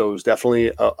 So it was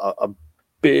definitely a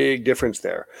big difference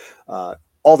there.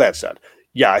 All that said,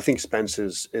 yeah, I think Spence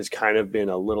has kind of been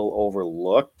a little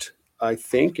overlooked, I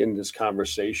think, in this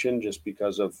conversation just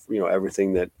because of,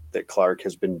 everything that Clarke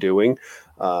has been doing.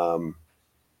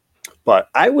 But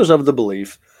I was of the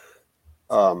belief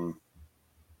that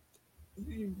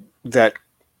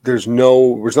there's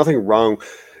nothing wrong.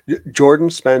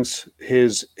 Jordan Spence,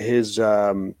 his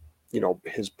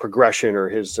progression or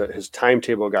his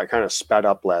timetable got kind of sped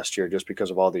up last year just because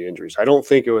of all the injuries. I don't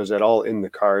think it was at all in the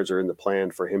cards or in the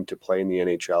plan for him to play in the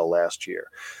NHL last year.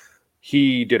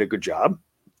 He did a good job.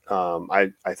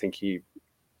 I think he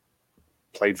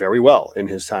played very well in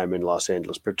his time in Los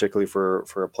Angeles, particularly for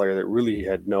a player that really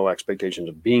had no expectations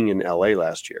of being in LA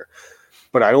last year.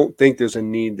 But I don't think there's a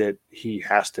need that he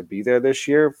has to be there this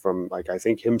year. I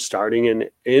think him starting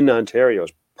in Ontario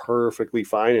is perfectly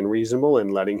fine and reasonable,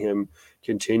 and letting him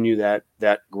continue that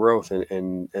growth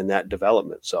and that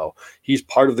development. So he's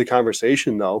part of the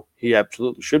conversation, though. He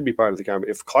absolutely should be part of the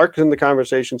conversation. If Clarke's in the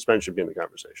conversation, Spence should be in the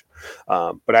conversation.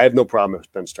 But I have no problem if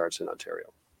Spence starts in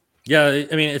Ontario. Yeah,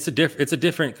 I mean, it's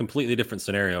a completely different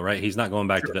scenario, right? He's not going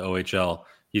back to the OHL.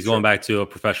 He's going back to a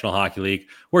professional hockey league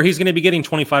where he's going to be getting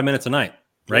 25 minutes a night,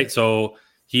 right? So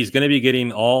he's going to be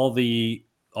getting all the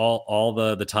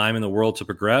time in the world to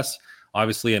progress.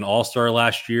 Obviously, an all-star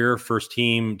last year, first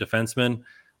team defenseman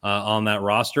on that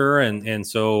roster, and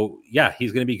so yeah,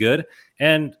 he's going to be good.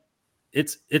 And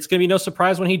it's going to be no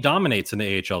surprise when he dominates in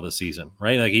the AHL this season,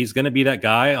 right? Like, he's going to be that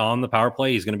guy on the power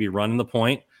play. He's going to be running the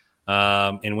point.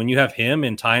 And when you have him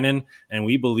and Tynan, and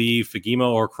we believe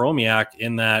Fagemo or Chromiak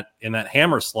in that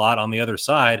hammer slot on the other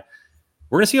side,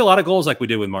 we're going to see a lot of goals like we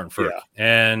did with Martin Frk.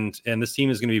 Yeah. And this team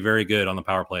is going to be very good on the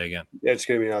power play again. It's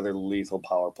going to be another lethal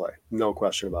power play. No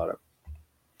question about it.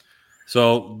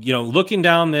 So, looking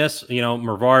down this,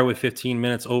 Mervari with 15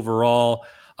 minutes overall,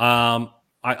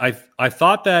 I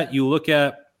thought that you look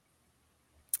at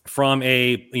from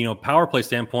a, power play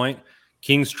standpoint,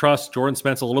 Kings trust Jordan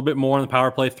Spence a little bit more on the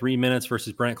power play, 3 minutes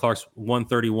versus Brandt Clarke's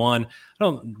 1:31. I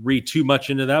don't read too much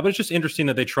into that, but it's just interesting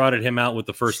that they trotted him out with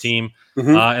the first team.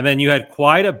 Mm-hmm. And then you had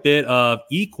quite a bit of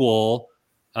equal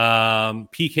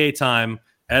PK time.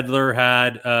 Edler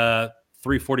had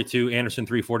 3:42, Anderson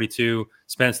 3:42,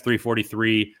 Spence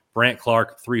 3:43, Brandt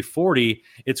Clarke 3:40.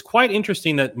 It's quite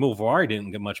interesting that Mervari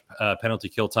didn't get much penalty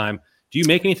kill time. Do you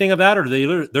make anything of that, or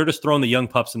they're just throwing the young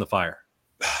pups in the fire?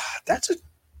 That's a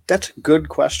good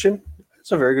question.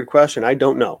 It's a very good question. I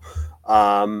don't know.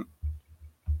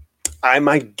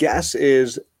 My guess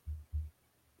is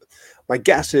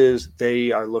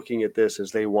they are looking at this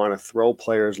as they want to throw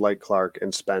players like Clarke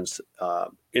and Spence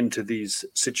into these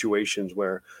situations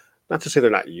where, not to say they're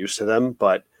not used to them,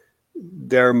 but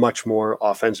they're much more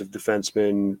offensive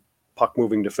defensemen, puck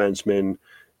moving defensemen.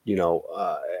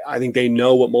 I think they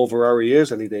know what Mervari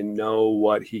is. I think they know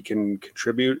what he can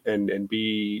contribute and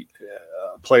be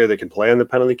a player that can play on the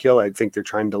penalty kill. I think they're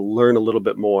trying to learn a little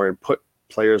bit more and put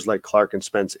players like Clarke and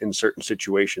Spence in certain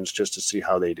situations just to see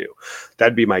how they do.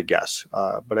 That'd be my guess.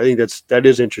 But I think that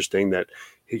is interesting that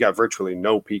he got virtually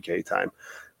no PK time.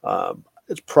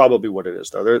 It's probably what it is,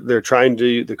 though.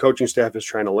 The coaching staff is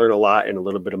trying to learn a lot in a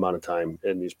little bit amount of time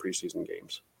in these preseason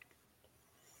games.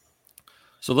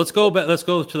 So let's go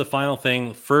to the final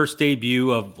thing. First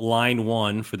debut of line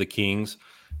one for the Kings.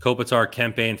 Kopitar,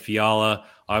 Kempe, and Fiala.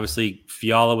 Obviously,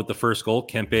 Fiala with the first goal,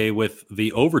 Kempe with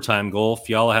the overtime goal.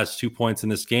 Fiala has 2 points in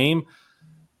this game.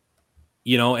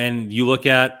 And you look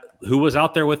at who was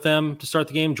out there with them to start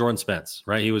the game, Jordan Spence,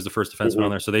 right? He was the first defenseman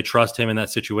on there. So they trust him in that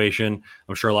situation.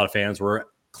 I'm sure a lot of fans were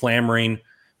clamoring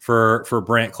for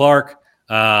Brandt Clarke.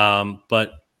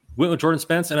 But went with Jordan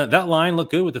Spence, and that line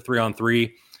looked good with the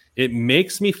 3-on-3. It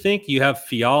makes me think you have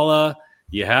Fiala,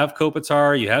 you have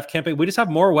Kopitar, you have Kempe. We just have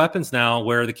more weapons now,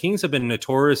 where the Kings have been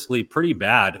notoriously pretty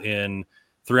bad in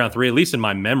 3-on-3, at least in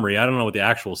my memory. I don't know what the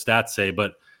actual stats say,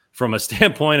 but from a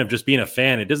standpoint of just being a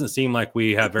fan, it doesn't seem like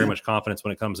we have very much confidence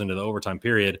when it comes into the overtime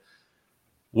period.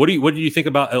 What do you think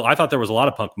about? I thought there was a lot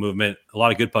of puck movement, a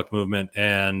lot of good puck movement,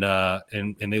 and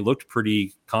they looked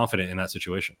pretty confident in that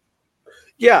situation.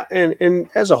 Yeah, and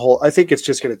as a whole, I think it's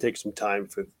just going to take some time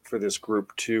for this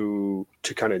group to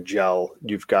kind of gel.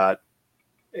 You've got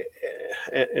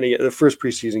the first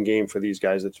preseason game for these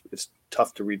guys. It's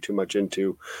tough to read too much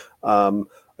into.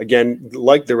 Again,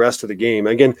 like the rest of the game,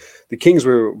 the Kings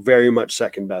were very much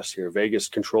second best here. Vegas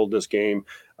controlled this game,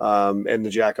 and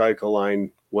the Jack Eichel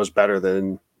line was better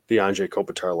than the Anze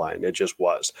Kopitar line. It just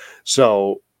was.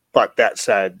 So, but that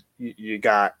said, you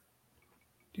got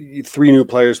three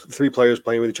players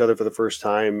playing with each other for the first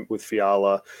time with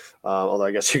Fiala, although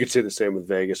I guess you could say the same with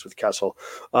Vegas with Kessel.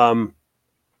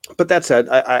 But that said,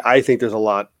 I think there's a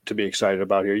lot to be excited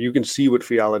about here. You can see what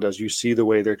Fiala does. You see the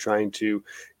way they're trying to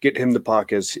get him the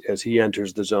puck as he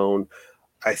enters the zone.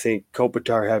 I think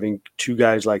Kopitar having two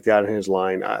guys like that in his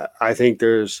line, I think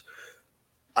there's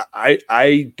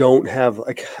I don't have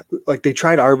like they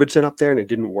tried Arvidsson up there and it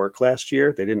didn't work last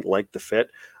year. They didn't like the fit.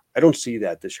 I don't see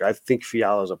that this year. I think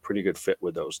Fiala is a pretty good fit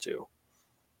with those two.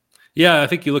 Yeah, I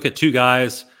think you look at two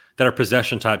guys that are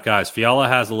possession type guys. Fiala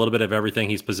has a little bit of everything.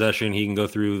 He's possession. He can go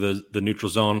through the neutral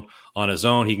zone on his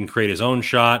own. He can create his own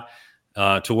shot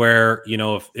to where,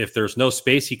 if there's no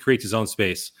space, he creates his own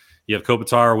space. You have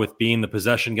Kopitar with being the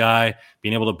possession guy,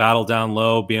 being able to battle down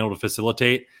low, being able to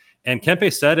facilitate. And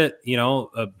Kempe said it,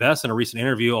 best in a recent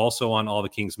interview, also on All the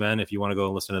King's Men, if you want to go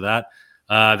and listen to that,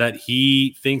 that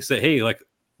he thinks that, hey,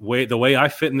 the way I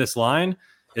fit in this line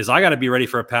is I got to be ready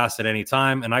for a pass at any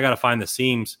time, and I got to find the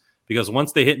seams, because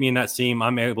once they hit me in that seam,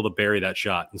 I'm able to bury that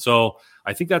shot. And so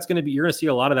I think that's going to be, you're going to see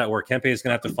a lot of that where Kempe is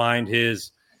going to have to find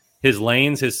his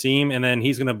lanes, his seam, and then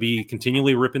he's going to be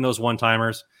continually ripping those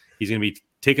one-timers. He's going to be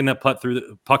taking that puck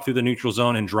through the neutral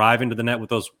zone and drive into the net with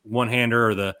those one-hander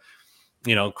or the,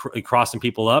 crossing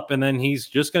people up. And then he's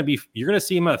just going to be, you're going to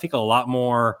see him, I think, a lot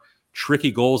more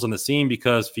tricky goals on the seam,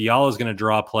 because Fiala is going to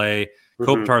draw play.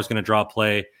 Kopitar is going to draw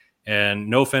play, and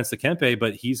no offense to Kempe,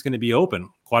 but he's going to be open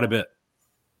quite a bit.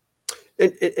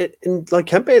 And like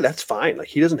Kempe, that's fine. Like,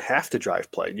 he doesn't have to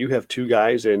drive play. You have two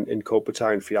guys in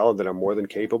Kopitar and Fiala that are more than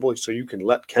capable, so you can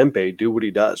let Kempe do what he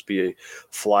does, be a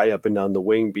fly up and down the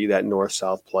wing, be that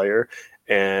north-south player.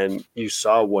 And you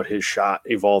saw what his shot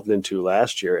evolved into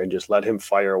last year, and just let him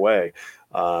fire away.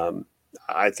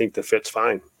 I think the fit's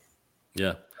fine.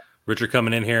 Yeah. Richard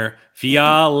coming in here.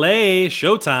 Fiale,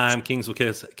 showtime. Kings will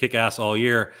kick ass all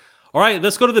year. All right,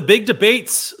 let's go to the big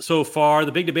debates so far.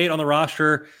 The big debate on the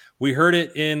roster. We heard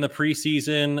it in the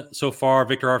preseason so far.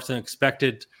 Victor Arvidsson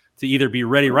expected to either be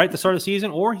ready right at the start of the season,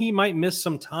 or he might miss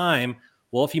some time.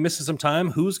 Well, if he misses some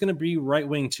time, who's going to be right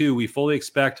wing two? We fully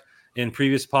expect in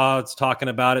previous pods talking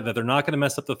about it that they're not going to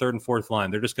mess up the third and fourth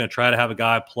line. They're just going to try to have a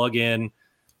guy plug in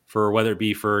for whether it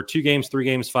be for 2 games, 3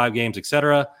 games, 5 games,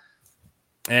 etc.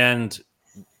 And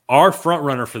our front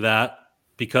runner for that,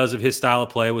 because of his style of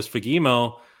play, was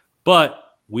Fagemo. But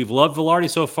we've loved Velarde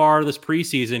so far this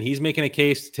preseason. He's making a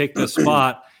case to take the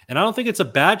spot. And I don't think it's a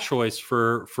bad choice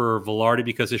for Velarde,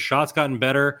 because his shot's gotten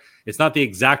better. It's not the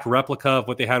exact replica of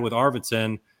what they had with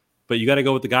Arvidsson, but you got to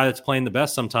go with the guy that's playing the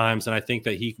best sometimes. And I think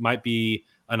that he might be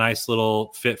a nice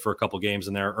little fit for a couple games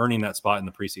in there, earning that spot in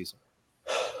the preseason.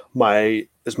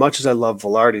 As much as I love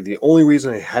Velarde, the only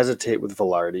reason I hesitate with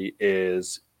Velarde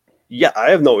is, I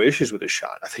have no issues with his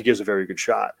shot. I think he has a very good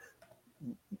shot.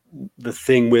 The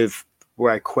thing with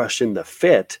where I question the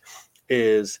fit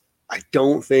is, I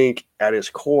don't think at his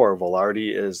core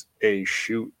Velarde is a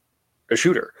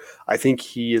shooter. I think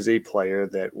he is a player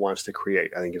that wants to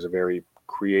create. I think he's a very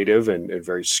creative and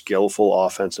very skillful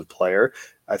offensive player.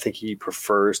 I think he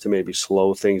prefers to maybe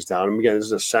slow things down. And again, this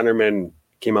is a centerman.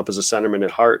 Came up as a centerman at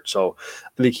heart. So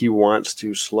I think he wants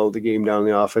to slow the game down in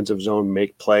the offensive zone,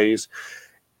 make plays.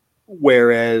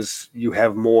 Whereas you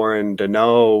have Moore and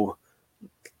Danault,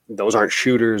 those aren't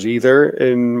shooters either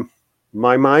in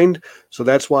my mind. So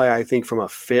that's why I think from a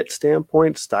fit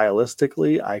standpoint,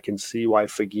 stylistically, I can see why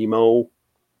Fagemo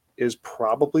is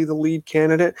probably the lead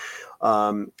candidate.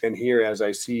 And here, as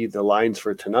I see the lines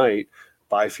for tonight,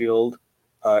 Byfield,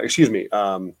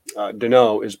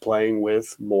 Deneau is playing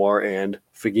with Moore, and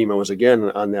Fagemo is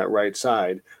again on that right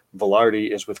side.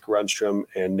 Velarde is with Grundstrom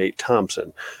and Nate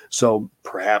Thompson. So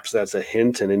perhaps that's a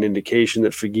hint and an indication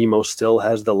that Fagemo still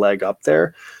has the leg up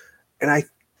there. And I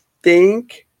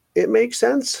think it makes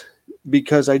sense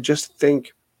because I just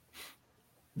think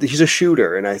he's a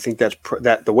shooter. And I think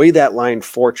that the way that line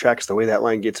forechecks, the way that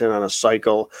line gets in on a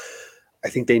cycle, I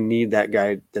think they need that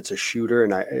guy that's a shooter.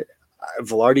 And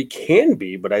Velarde can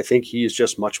be, but I think he's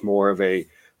just much more of a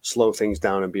slow things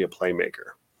down and be a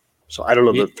playmaker. So I don't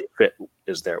know that the fit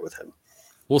is there with him.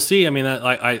 We'll see. I mean,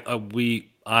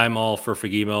 I'm all for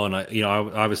Fagemo, and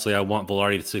obviously I want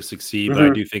Velarde to succeed, but I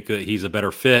do think that he's a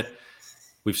better fit.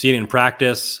 We've seen it in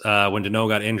practice. When Deneau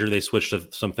got injured, they switched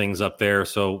some things up there.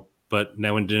 But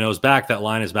now when Deneau's back, that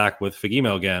line is back with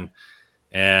Fagemo again.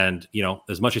 And,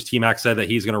 as much as T-Mac said that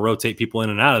he's going to rotate people in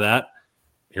and out of that,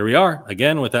 here we are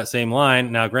again with that same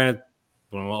line. Now, granted,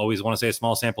 we always want to say a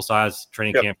small sample size,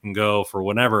 training camp can go for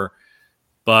whatever,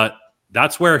 but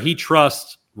that's where he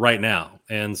trusts right now.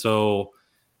 And so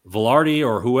Velarde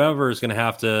or whoever is going to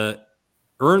have to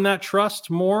earn that trust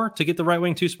more to get the right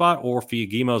wing 2 spot, or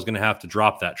Fagemo is going to have to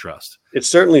drop that trust. It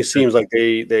certainly seems like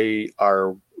they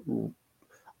are.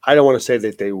 I don't want to say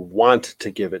that they want to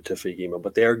give it to Fagemo,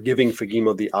 but they are giving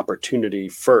Fagemo the opportunity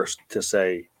first to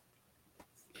say,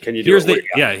 "Can you do it?"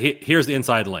 Here's the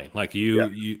inside lane. Like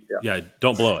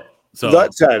don't blow it. So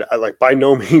that said, by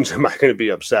no means am I going to be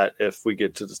upset if we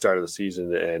get to the start of the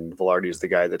season and Velarde is the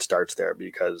guy that starts there,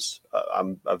 because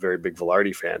I'm a very big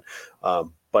Velarde fan.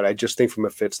 But I just think from a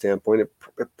fit standpoint, it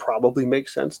probably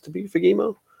makes sense to be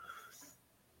Fagemo.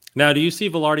 Now, do you see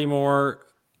Velarde more?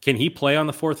 Can he play on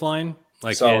the fourth line?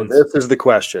 This is the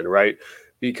question, right?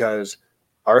 Because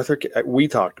Arthur, we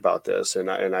talked about this, and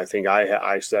I think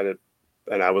I said it,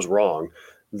 and I was wrong,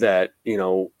 that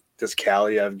does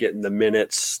Kaliyev getting the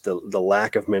minutes, the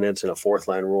lack of minutes in a fourth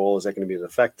line role, is that going to be as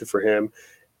effective for him?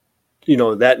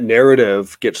 That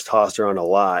narrative gets tossed around a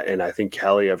lot, and I think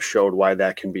Kaliyev showed why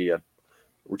that can be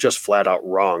just flat out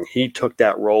wrong. He took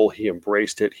that role, he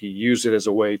embraced it, he used it as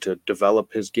a way to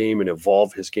develop his game and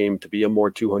evolve his game to be a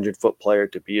more 200-foot player,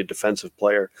 to be a defensive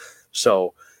player.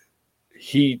 So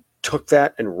he took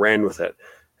that and ran with it,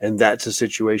 and that's a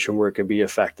situation where it can be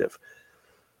effective.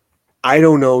 I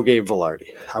don't know Gabe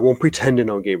Velarde. I won't pretend to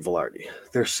know Gabe Velarde.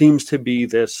 There seems to be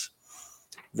this.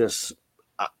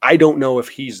 I don't know if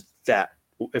he's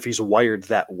wired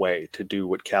that way to do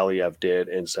what Kaliyev did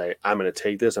and say, I'm going to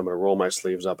take this, I'm going to roll my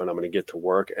sleeves up, and I'm going to get to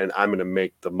work, and I'm going to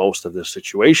make the most of this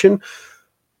situation.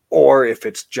 Or if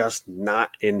it's just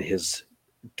not in his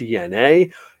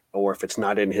DNA, or if it's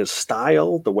not in his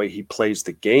style, the way he plays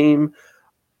the game.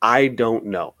 I don't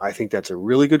know. I think that's a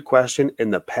really good question.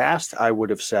 In the past, I would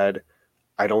have said,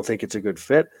 I don't think it's a good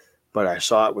fit, but I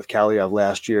saw it with Kaliyev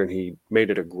last year and he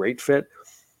made it a great fit.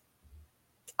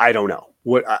 I don't know.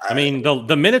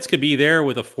 The minutes could be there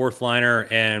with a fourth liner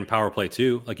and power play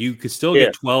too. Like you could still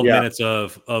get 12 minutes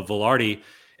of Velarde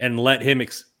and let him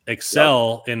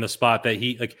excel in the spot that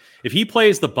if he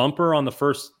plays the bumper on the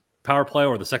first power play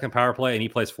or the second power play and he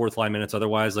plays fourth line minutes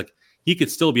otherwise, he could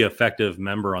still be an effective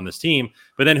member on this team.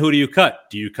 But then who do you cut?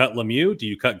 Do you cut Lemieux? Do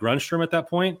you cut Grundstrom at that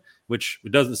point? Which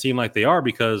it doesn't seem like they are,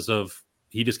 because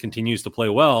he just continues to play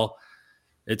well.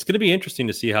 It's going to be interesting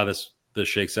to see how this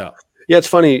shakes out. Yeah, it's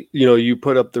funny. You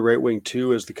put up the right wing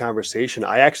 2 as the conversation.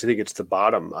 I actually think it's the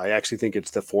bottom. I actually think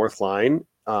it's the fourth line.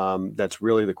 That's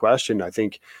really the question. I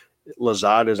think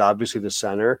Lizotte is obviously the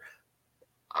center.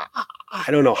 I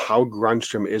don't know how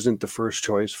Grundstrom isn't the first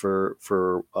choice for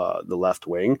the left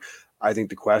wing. I think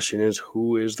the question is,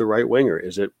 who is the right winger?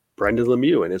 Is it Brendan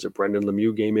Lemieux? And is it Brendan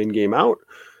Lemieux game in, game out?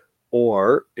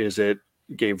 Or is it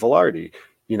Gabe Velarde?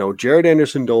 Jared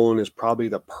Anderson-Dolan is probably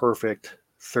the perfect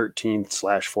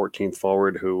 13th/14th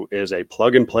forward who is a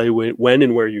plug and play when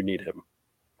and where you need him.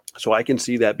 So I can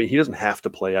see that, but he doesn't have to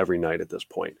play every night at this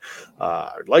point.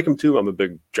 I'd like him to. I'm a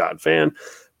big Jod fan.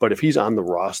 But if he's on the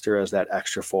roster as that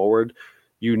extra forward,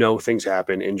 things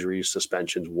happen, injuries,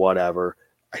 suspensions, whatever.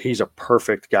 He's a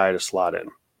perfect guy to slot in.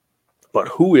 But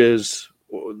who is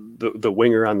the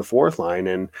winger on the fourth line?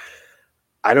 And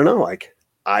I don't know. It's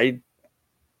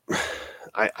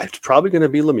probably going to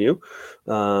be Lemieux,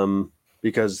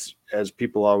 because as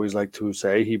people always like to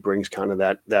say, he brings kind of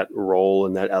that role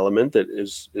and that element that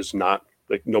is not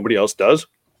like nobody else does.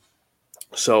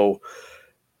 So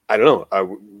I don't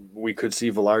know. We could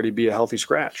see Velarde be a healthy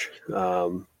scratch,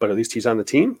 but at least he's on the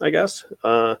team, I guess.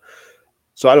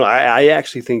 So I don't know. I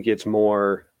actually think it's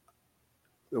more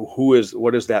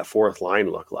what does that fourth line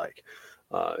look like?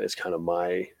 It's kind of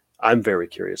I'm very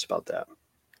curious about that.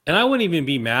 And I wouldn't even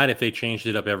be mad if they changed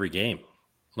it up every game.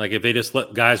 Like if they just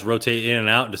let guys rotate in and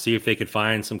out to see if they could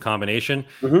find some combination,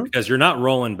 because you're not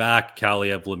rolling back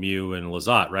Kaliyev, Lemieux, and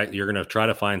Lizotte, right? You're going to try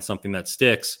to find something that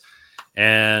sticks.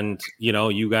 And, you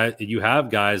have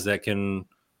guys that can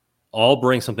all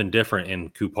bring something different in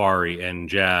Kupari and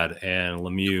Jad and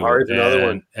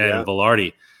Lemieux and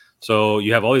Velarde. So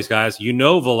you have all these guys.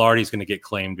 Velarde's going to get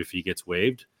claimed if he gets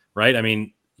waived, right? I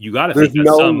mean, you got to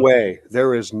think way.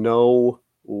 There is no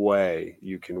way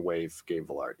you can waive Gabe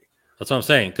Velarde. That's what I'm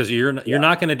saying, because you're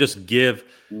not going to just give.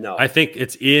 No, I think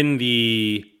it's in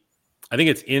the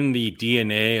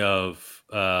DNA of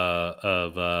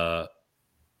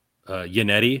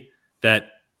Yannetti that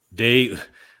they.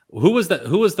 Who was the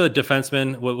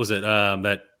defenseman? What was it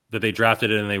that they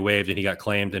drafted and they waived and he got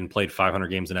claimed and played 500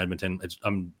 games in Edmonton?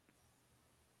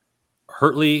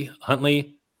 Huntley.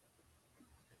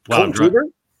 Wow,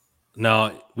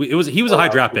 no, he was a high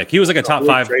draft pick. He was like a top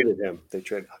 5. They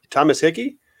traded Thomas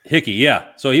Hickey. Yeah.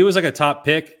 So he was like a top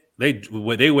pick. They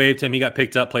waived him. He got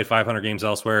picked up, played 500 games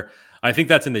elsewhere. I think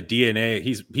that's in the DNA.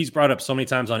 He's brought up so many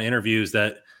times on interviews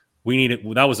that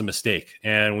that was a mistake,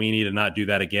 and we need to not do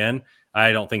that again.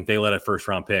 I don't think they let a first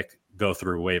round pick go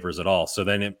through waivers at all. So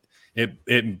then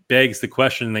it begs the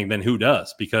question, then who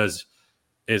does? Because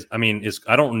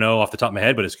I don't know off the top of my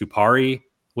head, but is Kupari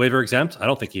waiver exempt? I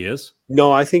don't think he is.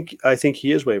 No, I think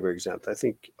he is waiver exempt. I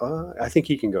think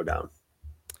he can go down.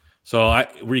 So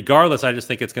regardless, I just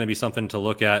think it's going to be something to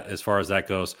look at as far as that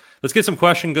goes. Let's get some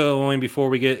question going before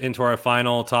we get into our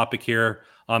final topic here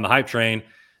on the hype train.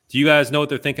 Do you guys know what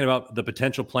they're thinking about the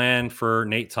potential plan for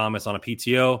Nate Thomas on a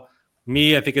PTO?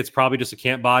 Me, I think it's probably just a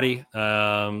camp body.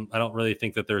 I don't really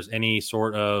think that there's any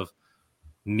sort of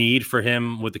need for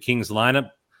him with the Kings lineup.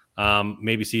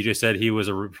 Maybe CJ said he was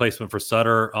a replacement for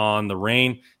Sutter on the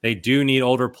Reign. They do need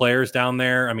older players down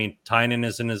there. I mean, Tynan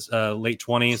is in his late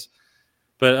 20s.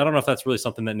 But I don't know if that's really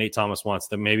something that Nate Thomas wants.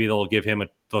 That maybe they'll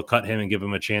cut him and give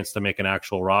him a chance to make an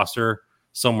actual roster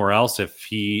somewhere else if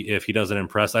he doesn't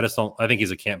impress. I think he's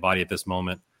a camp body at this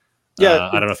moment. Yeah,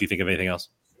 I don't know if you think of anything else.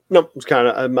 No, it's kind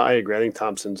of. I agree. I think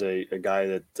Thompson's a guy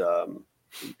that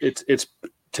it's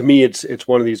to me it's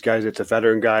one of these guys. It's a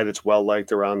veteran guy that's well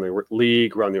liked around the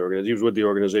league, around the organization. He was with the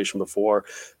organization before.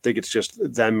 I think it's just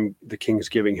the Kings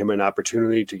giving him an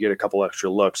opportunity to get a couple extra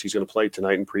looks. He's going to play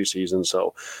tonight in preseason,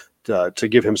 so to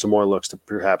give him some more looks to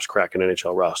perhaps crack an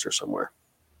NHL roster somewhere.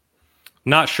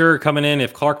 Not sure coming in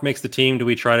if Clark makes the team. Do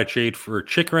we try to trade for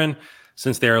Chychrun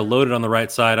since they are loaded on the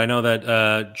right side? I know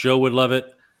that Joe would love it.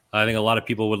 I think a lot of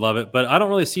people would love it, but I don't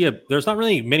really see there's not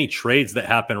really many trades that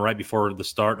happen right before the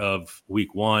start of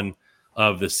week 1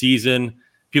 of the season.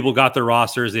 People got their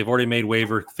rosters. They've already made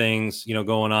waiver things,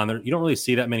 going on there. You don't really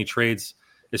see that many trades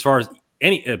as far as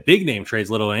any big name trades,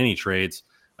 little any trades.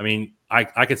 I mean,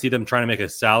 I could see them trying to make a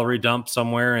salary dump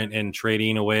somewhere and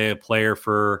trading away a player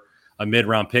for a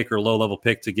mid-round pick or low-level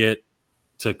pick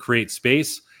to create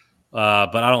space.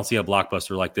 But I don't see a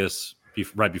blockbuster like this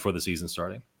right before the season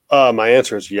starting. My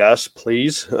answer is yes,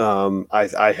 please.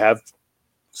 I have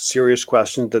serious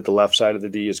questions that the left side of the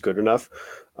D is good enough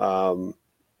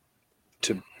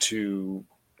to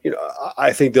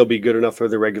I think they'll be good enough for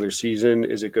the regular season.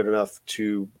 Is it good enough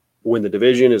to win the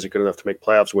division? Is it good enough to make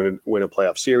playoffs, win a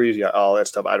playoff series? Yeah, all that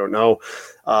stuff. I don't know.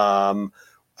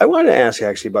 I wanted to ask you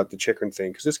actually about the Chychrun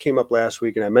thing because this came up last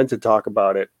week, and I meant to talk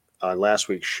about it on last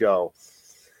week's show.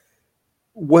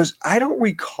 I don't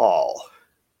recall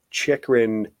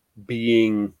Chychrun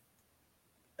being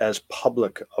as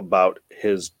public about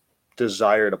his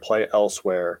desire to play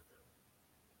elsewhere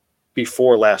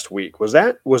before last week. Was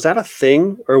that a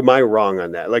thing, or am I wrong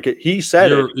on that? Like he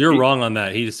said, you're wrong on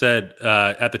that. He said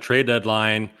at the trade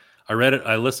deadline. I read it.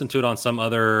 I listened to it on some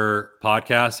other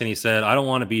podcast, and he said, "I don't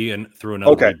want to be through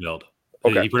another rebuild."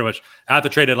 Okay. He pretty much at the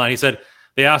trade deadline. He said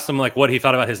they asked him like what he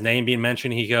thought about his name being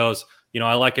mentioned. He goes,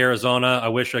 I like Arizona. I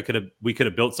wish we could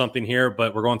have built something here,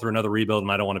 but we're going through another rebuild,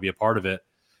 and I don't want to be a part of it.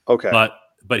 Okay.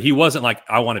 But he wasn't like,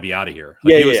 I want to be out of here.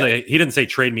 Like, he didn't say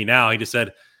trade me now. He just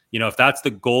said, if that's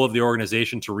the goal of the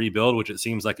organization to rebuild, which it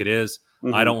seems like it is,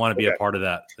 I don't want to be a part of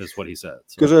that, is what he said.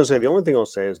 Because I was going to say, the only thing I'll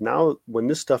say is now when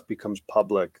this stuff becomes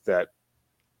public, that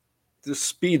this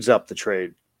speeds up the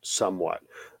trade somewhat.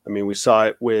 I mean, we saw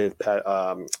it with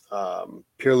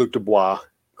Pierre-Luc Dubois,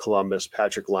 Columbus,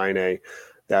 Patrick Laine,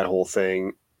 that whole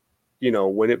thing.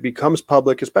 when it becomes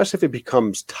public, especially if it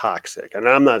becomes toxic, and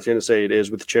I'm not going to say it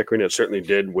is with Chychrun, it certainly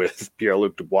did with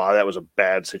Pierre-Luc Dubois. That was a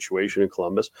bad situation in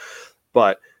Columbus.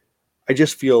 But I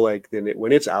just feel like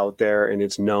when it's out there and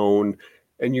it's known,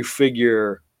 and you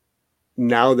figure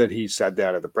now that he said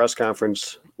that at the press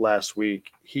conference last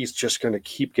week, he's just going to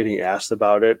keep getting asked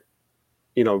about it,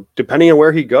 depending on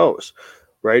where he goes,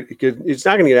 right? It's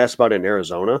not going to get asked about it in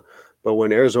Arizona, but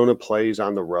when Arizona plays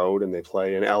on the road and they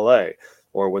play in LA,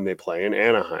 or when they play in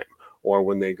Anaheim, or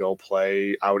when they go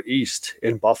play out east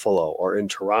in Buffalo or in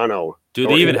Toronto. Do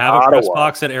they even have a press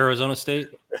box at Arizona State?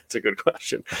 That's a good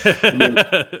question.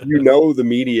 The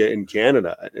media in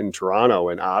Canada, in Toronto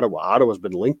and Ottawa's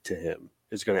been linked to him,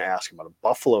 is going to ask about it.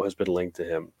 Buffalo has been linked to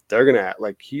him. They're going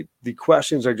to the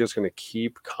questions are just going to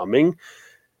keep coming.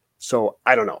 So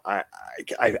I don't know.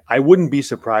 I wouldn't be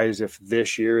surprised if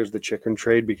this year is the Chychrun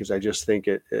trade, because I just think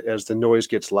as the noise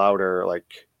gets louder,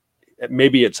 like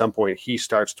maybe at some point he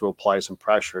starts to apply some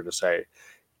pressure to say,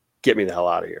 get me the hell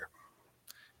out of here.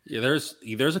 Yeah, there's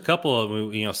a couple of,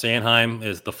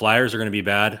 Sanheim the Flyers are going to be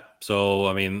bad. So,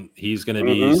 I mean, he's going to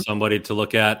be somebody to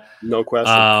look at. No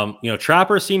question.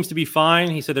 Trapper seems to be fine.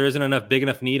 He said there isn't big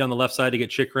enough need on the left side to get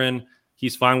Chychrun.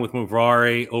 He's fine with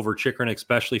Murvari over Chychrun,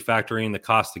 especially factoring the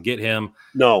cost to get him.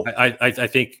 No, I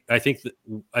think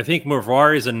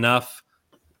Murvari is enough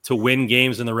to win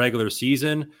games in the regular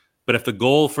season. But if the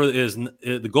goal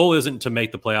isn't to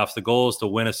make the playoffs, the goal is to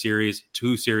win a series,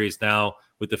 2 series now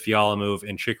with the Fiala move,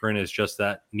 and Chychrun is just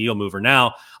that needle mover.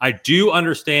 Now, I do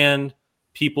understand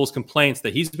people's complaints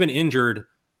that he's been injured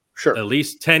at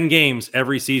least 10 games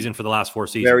every season for the last 4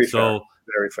 seasons.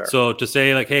 Very fair. So to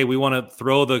say like, hey, we want to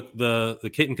throw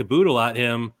the kit and caboodle at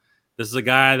him, this is a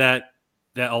guy that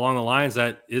along the lines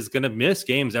that is going to miss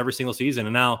games every single season.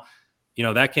 And now,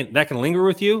 that can linger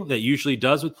with you. That usually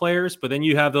does with players. But then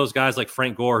you have those guys like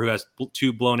Frank Gore, who has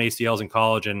 2 blown ACLs in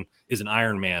college and is an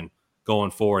Iron Man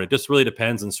going forward. It just really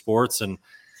depends in sports. And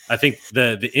I think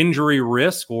the injury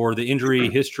risk or the injury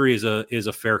history is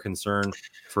a fair concern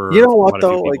for what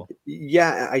though. Like,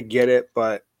 yeah, I get it,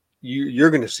 but you're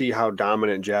going to see how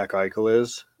dominant Jack Eichel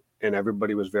is, and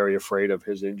everybody was very afraid of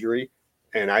his injury.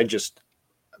 And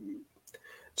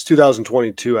it's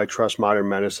 2022. I trust modern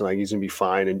medicine. Like, he's going to be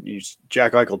fine. And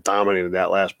Jack Eichel dominated that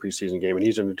last preseason game, and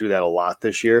he's going to do that a lot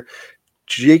this year.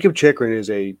 Jakob Chychrun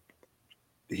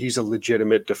he's a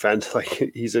legitimate defense.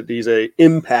 Like, he's a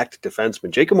impact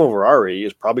defenseman. Jacob Moverare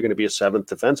is probably going to be a 7th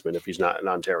defenseman if he's not in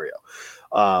Ontario.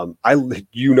 How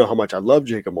much I love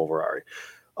Jacob Moverare.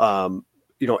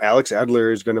 Alex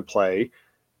Edler is going to play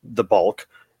the bulk,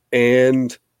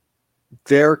 and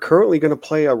they're currently going to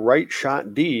play a right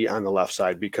shot D on the left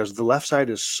side because the left side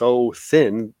is so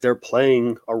thin. They're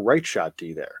playing a right shot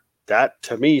D there. That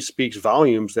to me speaks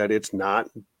volumes that it's not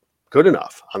good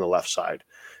enough on the left side.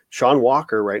 Sean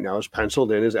Walker right now is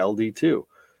penciled in as LD2.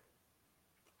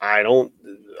 I don't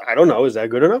know. Is that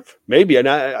good enough? Maybe. And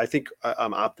I think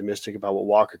I'm optimistic about what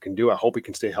Walker can do. I hope he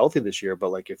can stay healthy this year.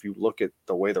 But like, if you look at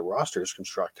the way the roster is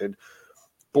constructed,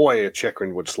 boy, a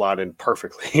Chychrun would slot in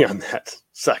perfectly on that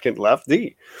second left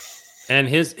D. And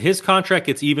his contract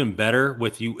gets even better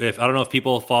with you. If I don't know if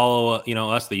people follow,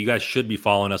 us, that you guys should be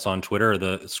following us on Twitter.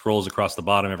 The scrolls across the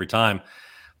bottom every time,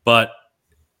 but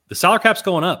the salary cap's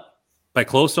going up by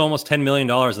close to almost $10 million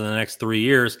in the next 3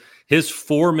 years. His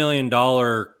 $4 million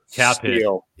cap hit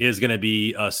is going to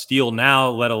be a steal now,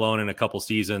 let alone in a couple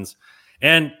seasons.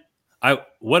 And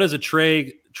what does a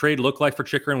trade look like for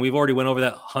Chychrun? We've already went over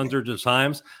that hundreds of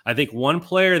times. I think one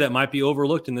player that might be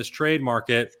overlooked in this trade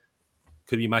market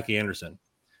could be Mikey Anderson.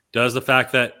 Does the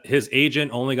fact that his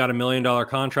agent only got $1 million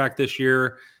contract this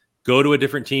year go to a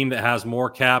different team that has more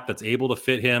cap, that's able to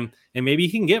fit him, and maybe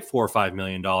he can get $4 or $5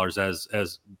 million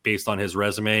as based on his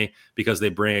resume because they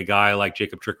bring a guy like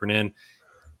Jakob Chychrun in.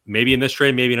 Maybe in this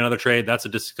trade, maybe in another trade. That's a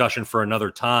discussion for another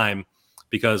time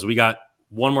because we got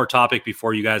one more topic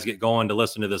before you guys get going to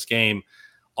listen to this game.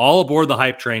 All aboard the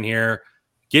hype train here.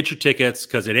 Get your tickets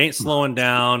because it ain't slowing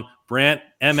down. Brant,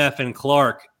 MF, and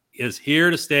Clark is here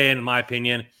to stay, in my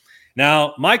opinion.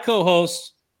 Now, my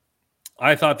co-hosts,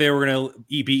 I thought they were going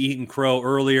to be eating crow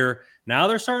earlier. Now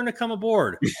they're starting to come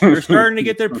aboard. They're starting to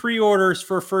get their pre-orders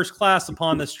for first class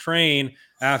upon this train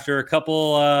after a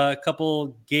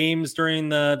couple games during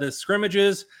the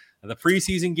scrimmages, the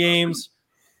preseason games.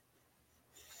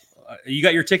 You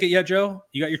got your ticket yet, Joe?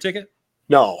 You got your ticket?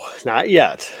 No, not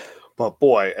yet. But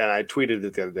boy, and I tweeted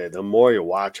it the other day, the more you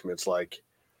watch him, it's like,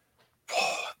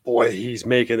 boy, he's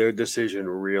making their decision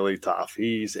really tough.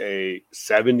 He's a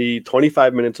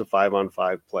 25 minutes of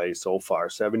 5-on-5 play so far,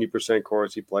 70%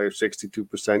 Corsi player,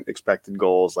 62% expected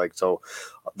goals. Like, so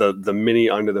the mini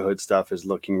under the hood stuff is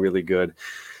looking really good.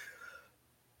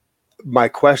 my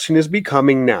question is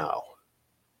becoming now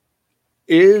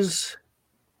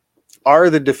are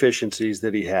the deficiencies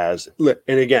that he has,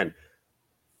 and again,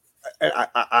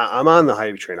 I'm on the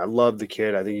hype train. I love the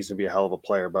kid. I think he's gonna be a hell of a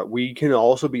player. But we can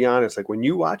also be honest. Like when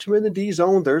you watch him in the D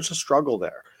zone, there's a struggle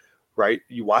there, right?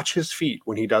 You watch his feet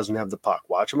when he doesn't have the puck.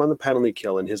 Watch him on the penalty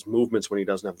kill and his movements when he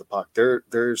doesn't have the puck.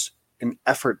 There's an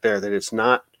effort there that it's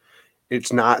not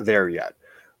there yet.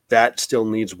 That still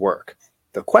needs work.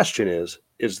 The question is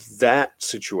that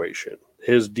situation,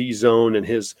 his D zone and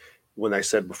his, when I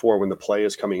said before, when the play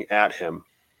is coming at him,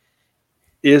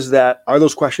 are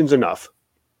those questions enough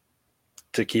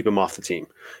to keep him off the team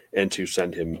and to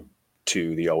send him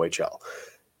to the OHL?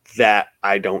 That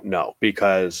I don't know,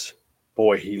 because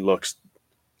boy, he looks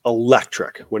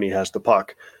electric when he has the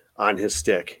puck on his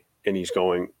stick and he's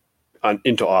going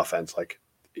into offense. Like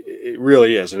it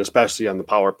really is. And especially on the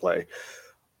power play,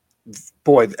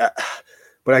 boy.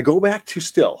 But I go back to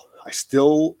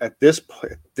at this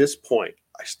point,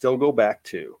 I still go back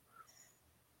to,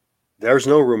 there's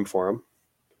no room for him.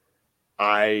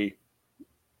 I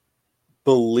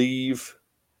believe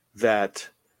that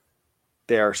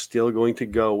they are still going to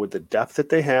go with the depth that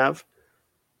they have.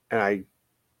 And I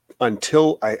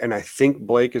think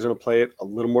Blake is going to play it a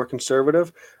little more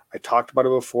conservative. I talked about it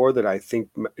before that I think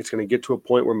it's going to get to a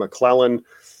point where McClellan,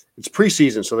 it's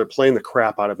preseason, so they're playing the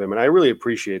crap out of him. And I really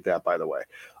appreciate that, by the way.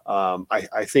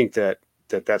 I think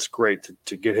that's great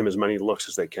to get him as many looks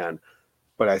as they can.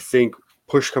 But I think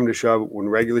push come to shove, when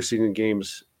regular season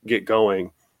games get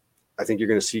going, I think you're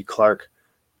going to see Clark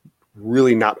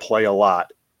really not play a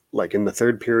lot, like in the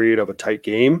third period of a tight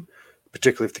game,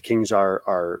 particularly if the Kings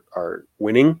are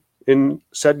winning in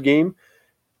said game.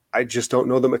 I just don't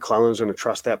know that McClellan's going to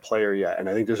trust that player yet. And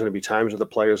I think there's going to be times with the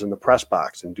players in the press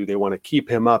box. And do they want to keep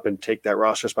him up and take that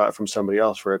roster spot from somebody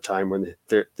else for a time when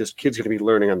this kid's going to be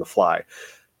learning on the fly?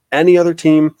 Any other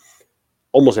team,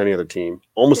 almost any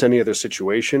other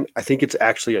situation, I think it's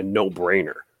actually a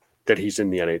no-brainer that he's in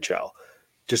the NHL.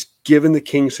 Just given the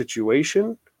Kings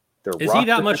situation, is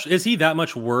he that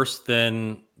much worse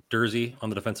than Durzi on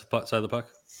the defensive side of the puck?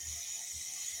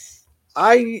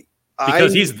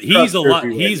 Because he's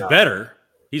better.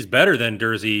 He's better than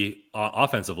Durzi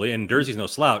offensively, and Durzi's no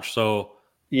slouch. So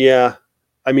yeah,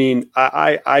 I mean,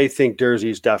 I think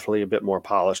Durzi's definitely a bit more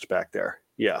polished back there.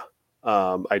 Yeah,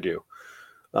 I do.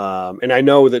 And I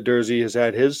know that Durzi has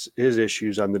had his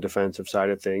issues on the defensive side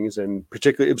of things, and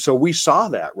particularly, so we saw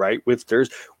that, right, with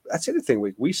Durzi. That's the other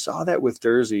thing. We saw that with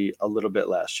Durzi a little bit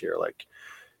last year. Like,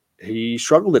 he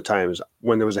struggled at times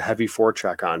when there was a heavy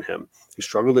forecheck on him. He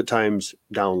struggled at times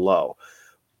down low.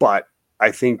 But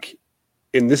I think,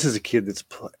 and this is a kid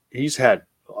he's had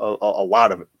a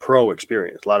lot of pro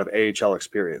experience, a lot of AHL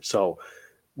experience. So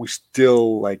we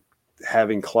still, like,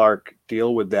 having Clark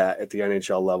deal with that at the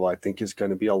NHL level, I think is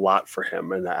going to be a lot for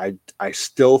him. And I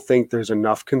still think there's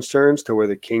enough concerns to where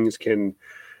the Kings can,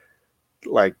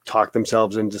 like, talk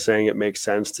themselves into saying it makes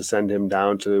sense to send him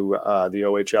down to the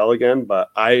OHL again. But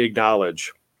I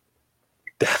acknowledge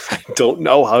that I don't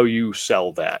know how you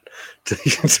sell that to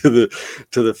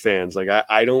the fans. Like,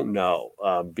 I don't know,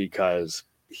 because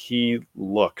he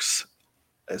looks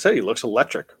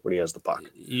electric when he has the puck.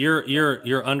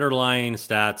 Your underlying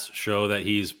stats show that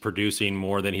he's producing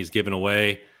more than he's given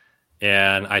away,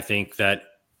 and I think that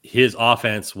his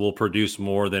offense will produce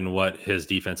more than what his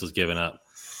defense has given up,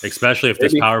 especially if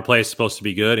this power play is supposed to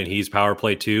be good, and he's power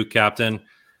play 2 captain,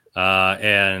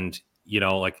 and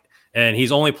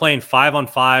he's only playing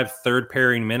 5-on-5 third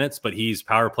pairing minutes, but he's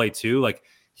power play 2. Like,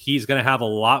 he's going to have a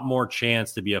lot more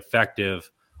chance to be effective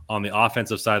on the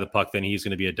offensive side of the puck than he's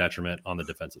going to be a detriment on the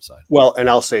defensive side. Well, and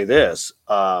I'll say this.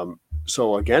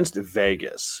 So against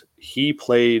Vegas, he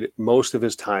played most of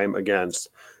his time against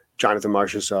Jonathan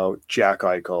Marchessault, Jack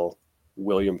Eichel,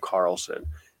 William Karlsson.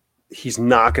 He's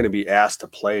not going to be asked to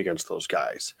play against those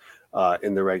guys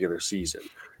in the regular season.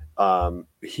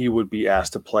 He would be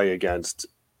asked to play against,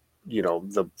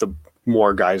 the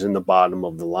more guys in the bottom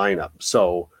of the lineup.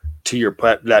 So to your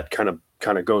point, that kind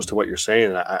of goes to what you're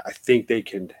saying. I think they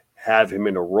can have him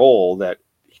in a role that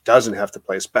he doesn't have to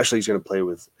play, especially he's going to play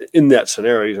with, in that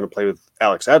scenario, he's going to play with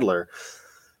Alex Edler.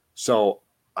 So,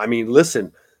 I mean,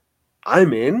 listen,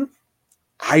 I'm in.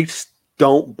 I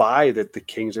don't buy that the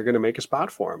Kings are going to make a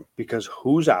spot for him, because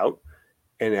who's out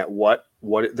and at what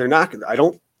they're not.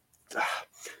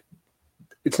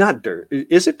 It's not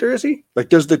Is it Durzi? Like,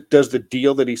 does the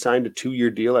deal that he signed, a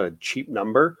 2-year deal at a cheap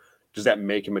number, does that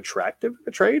make him attractive in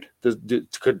a trade?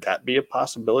 Could that be a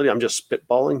possibility? I'm just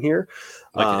spitballing here.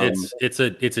 Like, it's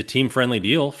a team friendly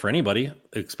deal for anybody,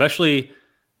 especially,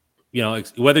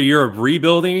 whether you're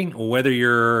rebuilding or whether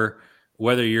you're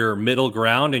whether you're middle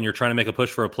ground and you're trying to make a push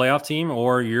for a playoff team,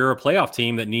 or you're a playoff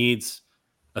team that needs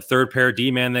a third pair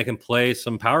D-man that can play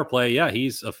some power play. Yeah,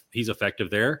 he's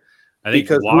effective there. I think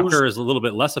because Walker is a little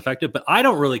bit less effective, but I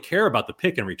don't really care about the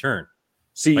pick and return.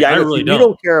 See, I really don't. You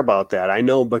don't care about that. I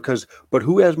know but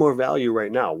who has more value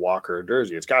right now, Walker or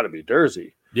Durzi? It's got to be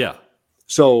Durzi. Yeah.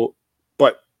 So,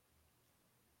 but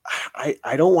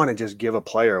I don't want to just give a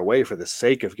player away for the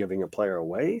sake of giving a player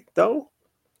away, though.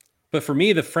 But for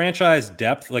me, the franchise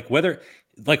depth, like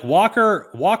Walker,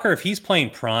 if he's playing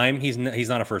prime, he's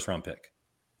not a first round pick,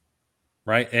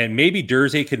 right? And maybe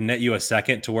Durzi could net you a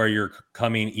second to where you're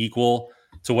coming equal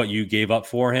to what you gave up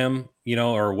for him,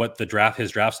 or what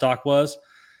his draft stock was.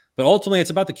 But ultimately, it's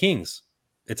about the Kings.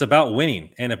 It's about winning.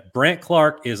 And if Brandt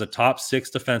Clarke is a top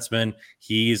 6 defenseman,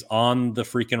 he's on the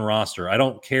freaking roster. I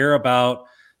don't care about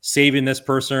saving this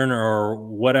person or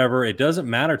whatever. It doesn't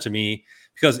matter to me,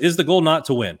 because is the goal not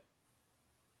to win?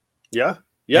 Yeah.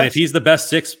 Yeah. And if he's the best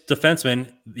 6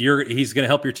 defenseman, he's going to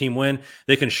help your team win.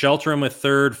 They can shelter him with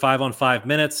third 5-on-5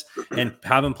 minutes and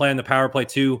have him play on the power play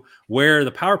too, where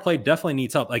the power play definitely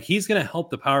needs help. Like, he's going to help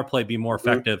the power play be more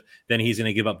effective than he's going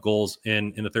to give up goals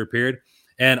in the third period.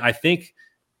 And I think,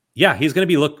 he's going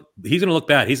to look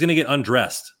bad. He's going to get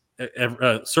undressed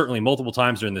certainly multiple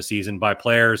times during the season by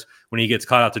players when he gets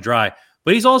caught out to dry.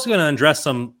 But he's also going to undress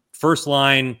some first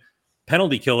line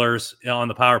penalty killers on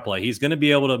the power play. He's going to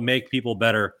be able to make people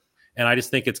better. And I just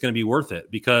think it's going to be worth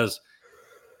it, because,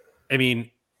 I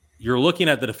mean, you're looking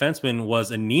at the defenseman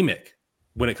was anemic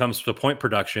when it comes to point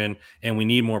production, and we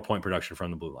need more point production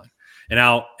from the blue line. And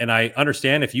I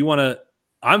understand if you want to,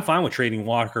 I'm fine with trading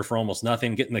Walker for almost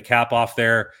nothing, getting the cap off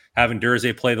there, having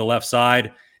Durzi play the left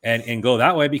side and go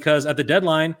that way, because at the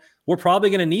deadline, we're probably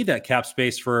going to need that cap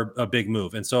space for a big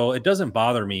move. And so it doesn't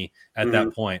bother me at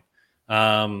that point.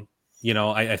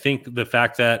 I think the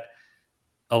fact that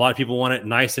a lot of people want it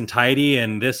nice and tidy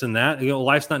and this and that,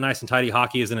 life's not nice and tidy.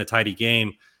 Hockey isn't a tidy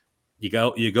game. You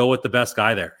go with the best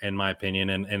guy there, in my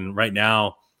opinion. And right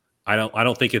now, I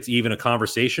don't think it's even a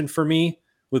conversation for me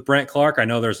with Brandt Clarke. I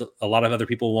know there's a lot of other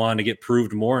people wanting to get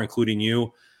proved more, including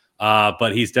you.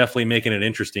 But he's definitely making it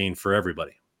interesting for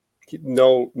everybody.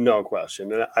 No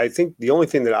question. And I think the only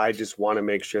thing that I just want to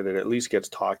make sure that at least gets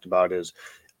talked about is,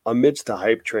 amidst the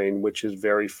hype train, which is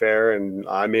very fair, and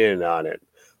I'm in on it,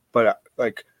 but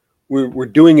like we're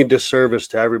doing a disservice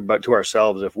to everybody, to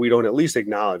ourselves, if we don't at least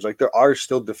acknowledge, like, there are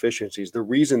still deficiencies. The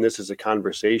reason this is a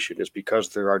conversation is because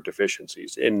there are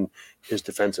deficiencies in his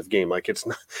defensive game. Like, it's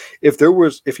not, if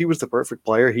he was the perfect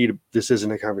player, this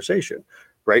isn't a conversation,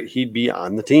 right? He'd be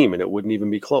on the team and it wouldn't even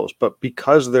be close. But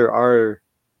because there are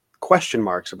question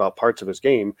marks about parts of his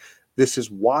game, this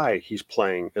is why he's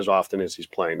playing as often as he's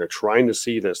playing. They're trying to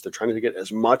see this. They're trying to get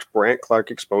as much Brandt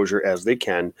Clarke exposure as they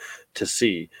can to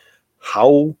see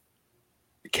how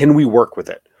can we work with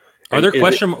it. Are there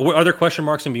question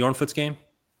marks in Bjornfot's game?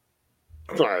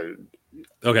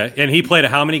 Okay, and he played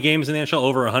how many games in the NHL?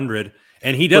 Over 100,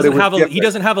 and he doesn't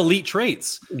have elite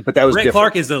traits. But that was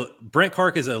Brandt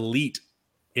Clarke is elite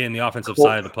in the offensive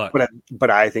side of the puck. But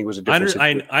I think it was a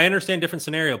different I understand different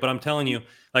scenario, but I'm telling you,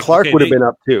 like, Clarke would have been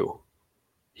up too.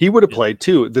 He would have played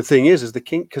too. The thing is the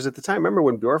King, because at the time, remember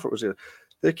when Bjornfot was here,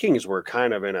 the Kings were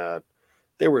kind of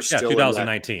they were still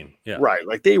 2019. Right.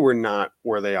 Like, they were not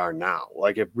where they are now.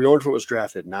 Like, if Bjornfot was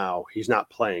drafted now, he's not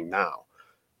playing now.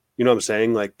 You know what I'm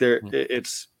saying? Like, it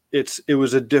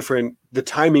was a different, the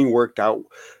timing worked out.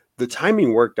 The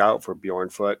timing worked out for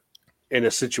Bjornfot in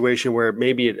a situation where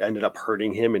maybe it ended up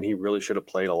hurting him and he really should have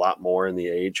played a lot more in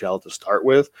the AHL to start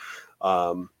with.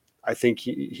 I think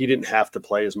he didn't have to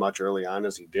play as much early on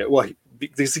as he did. Well,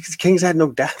 the Kings had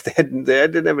no depth. They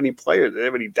didn't have any players. They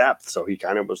didn't have any depth. So he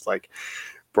kind of was like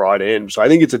brought in. So I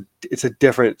think it's a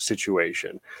different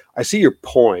situation. I see your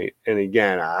point. And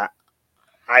again, I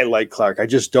like Clarke. I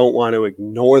just don't want to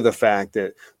ignore the fact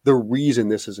that the reason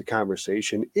this is a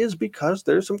conversation is because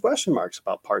there's some question marks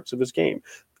about parts of his game.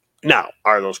 Now,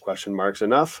 are those question marks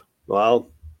enough?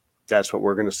 Well, that's what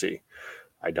we're going to see.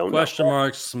 I don't question know.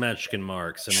 Marks, Smechkin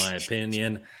marks, in my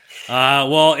opinion.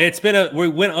 Well, it's been we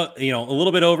went a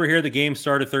little bit over here. The game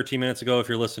started 13 minutes ago. If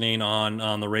you're listening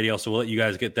on the radio, so we'll let you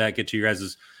guys get to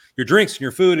your drinks and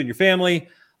your food and your family.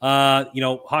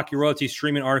 Hockey Royalty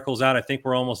streaming articles out. I think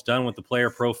we're almost done with the player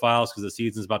profiles because the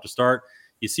season's about to start.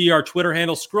 You see our Twitter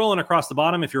handle scrolling across the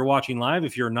bottom if you're watching live.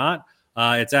 If you're not,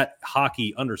 it's at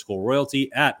hockey_royalty,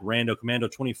 at Rando Commando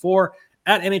 24,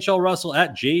 at NHL Russell,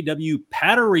 at JW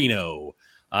Paterino.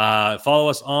 Follow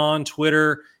us on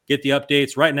Twitter. Get the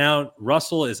updates. Right now,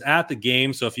 Russell is at the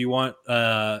game, so if you want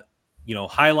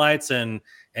highlights and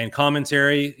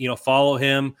commentary, follow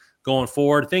him. going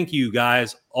forward. Thank you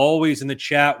guys, always in the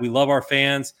chat. We love our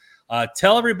fans.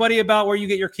 Tell everybody about where you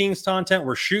get your Kings content.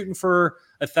 We're shooting for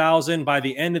 1,000 by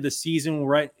the end of the season.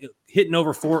 We're hitting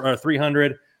over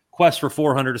 300. Quest for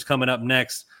 400 is coming up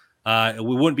next.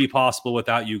 We wouldn't be possible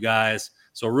without you guys.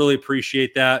 So really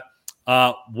appreciate that.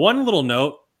 One little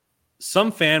note,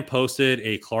 some fan posted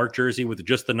a Clark jersey with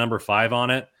just the number 5 on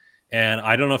it. And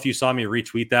I don't know if you saw me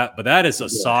retweet that, but that is a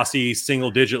saucy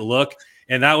single-digit look.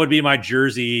 And that would be my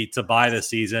jersey to buy this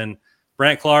season.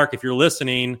 Brant Clark, if you're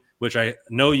listening, which I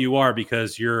know you are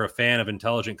because you're a fan of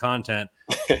intelligent content,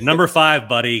 number 5,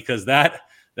 buddy, because that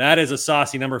is a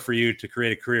saucy number for you to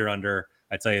create a career under.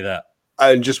 I tell you that.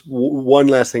 And just one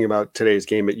last thing about today's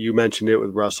game. You mentioned it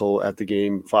with Russell at the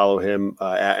game. Follow him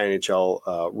at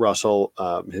NHL Russell.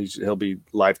 He'll be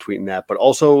live tweeting that. But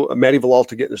also Matty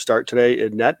Villalta getting a start today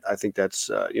in net. I think that's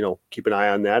keep an eye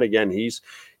on that. Again, he's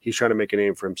trying to make a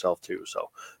name for himself too. So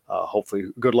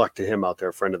hopefully, good luck to him out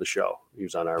there. Friend of the show. He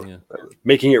was on our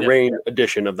Making It Rain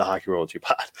edition of the Hockey Royalty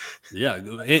Pod. Yeah,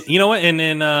 you know what? And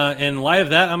in light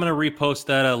of that, I'm going to repost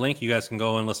that link. You guys can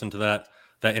go and listen to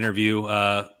that interview.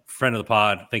 Friend of the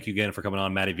pod. Thank you again for coming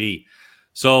on, Matty V.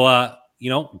 So,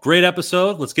 great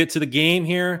episode. Let's get to the game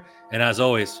here. And as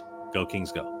always, go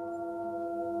Kings go.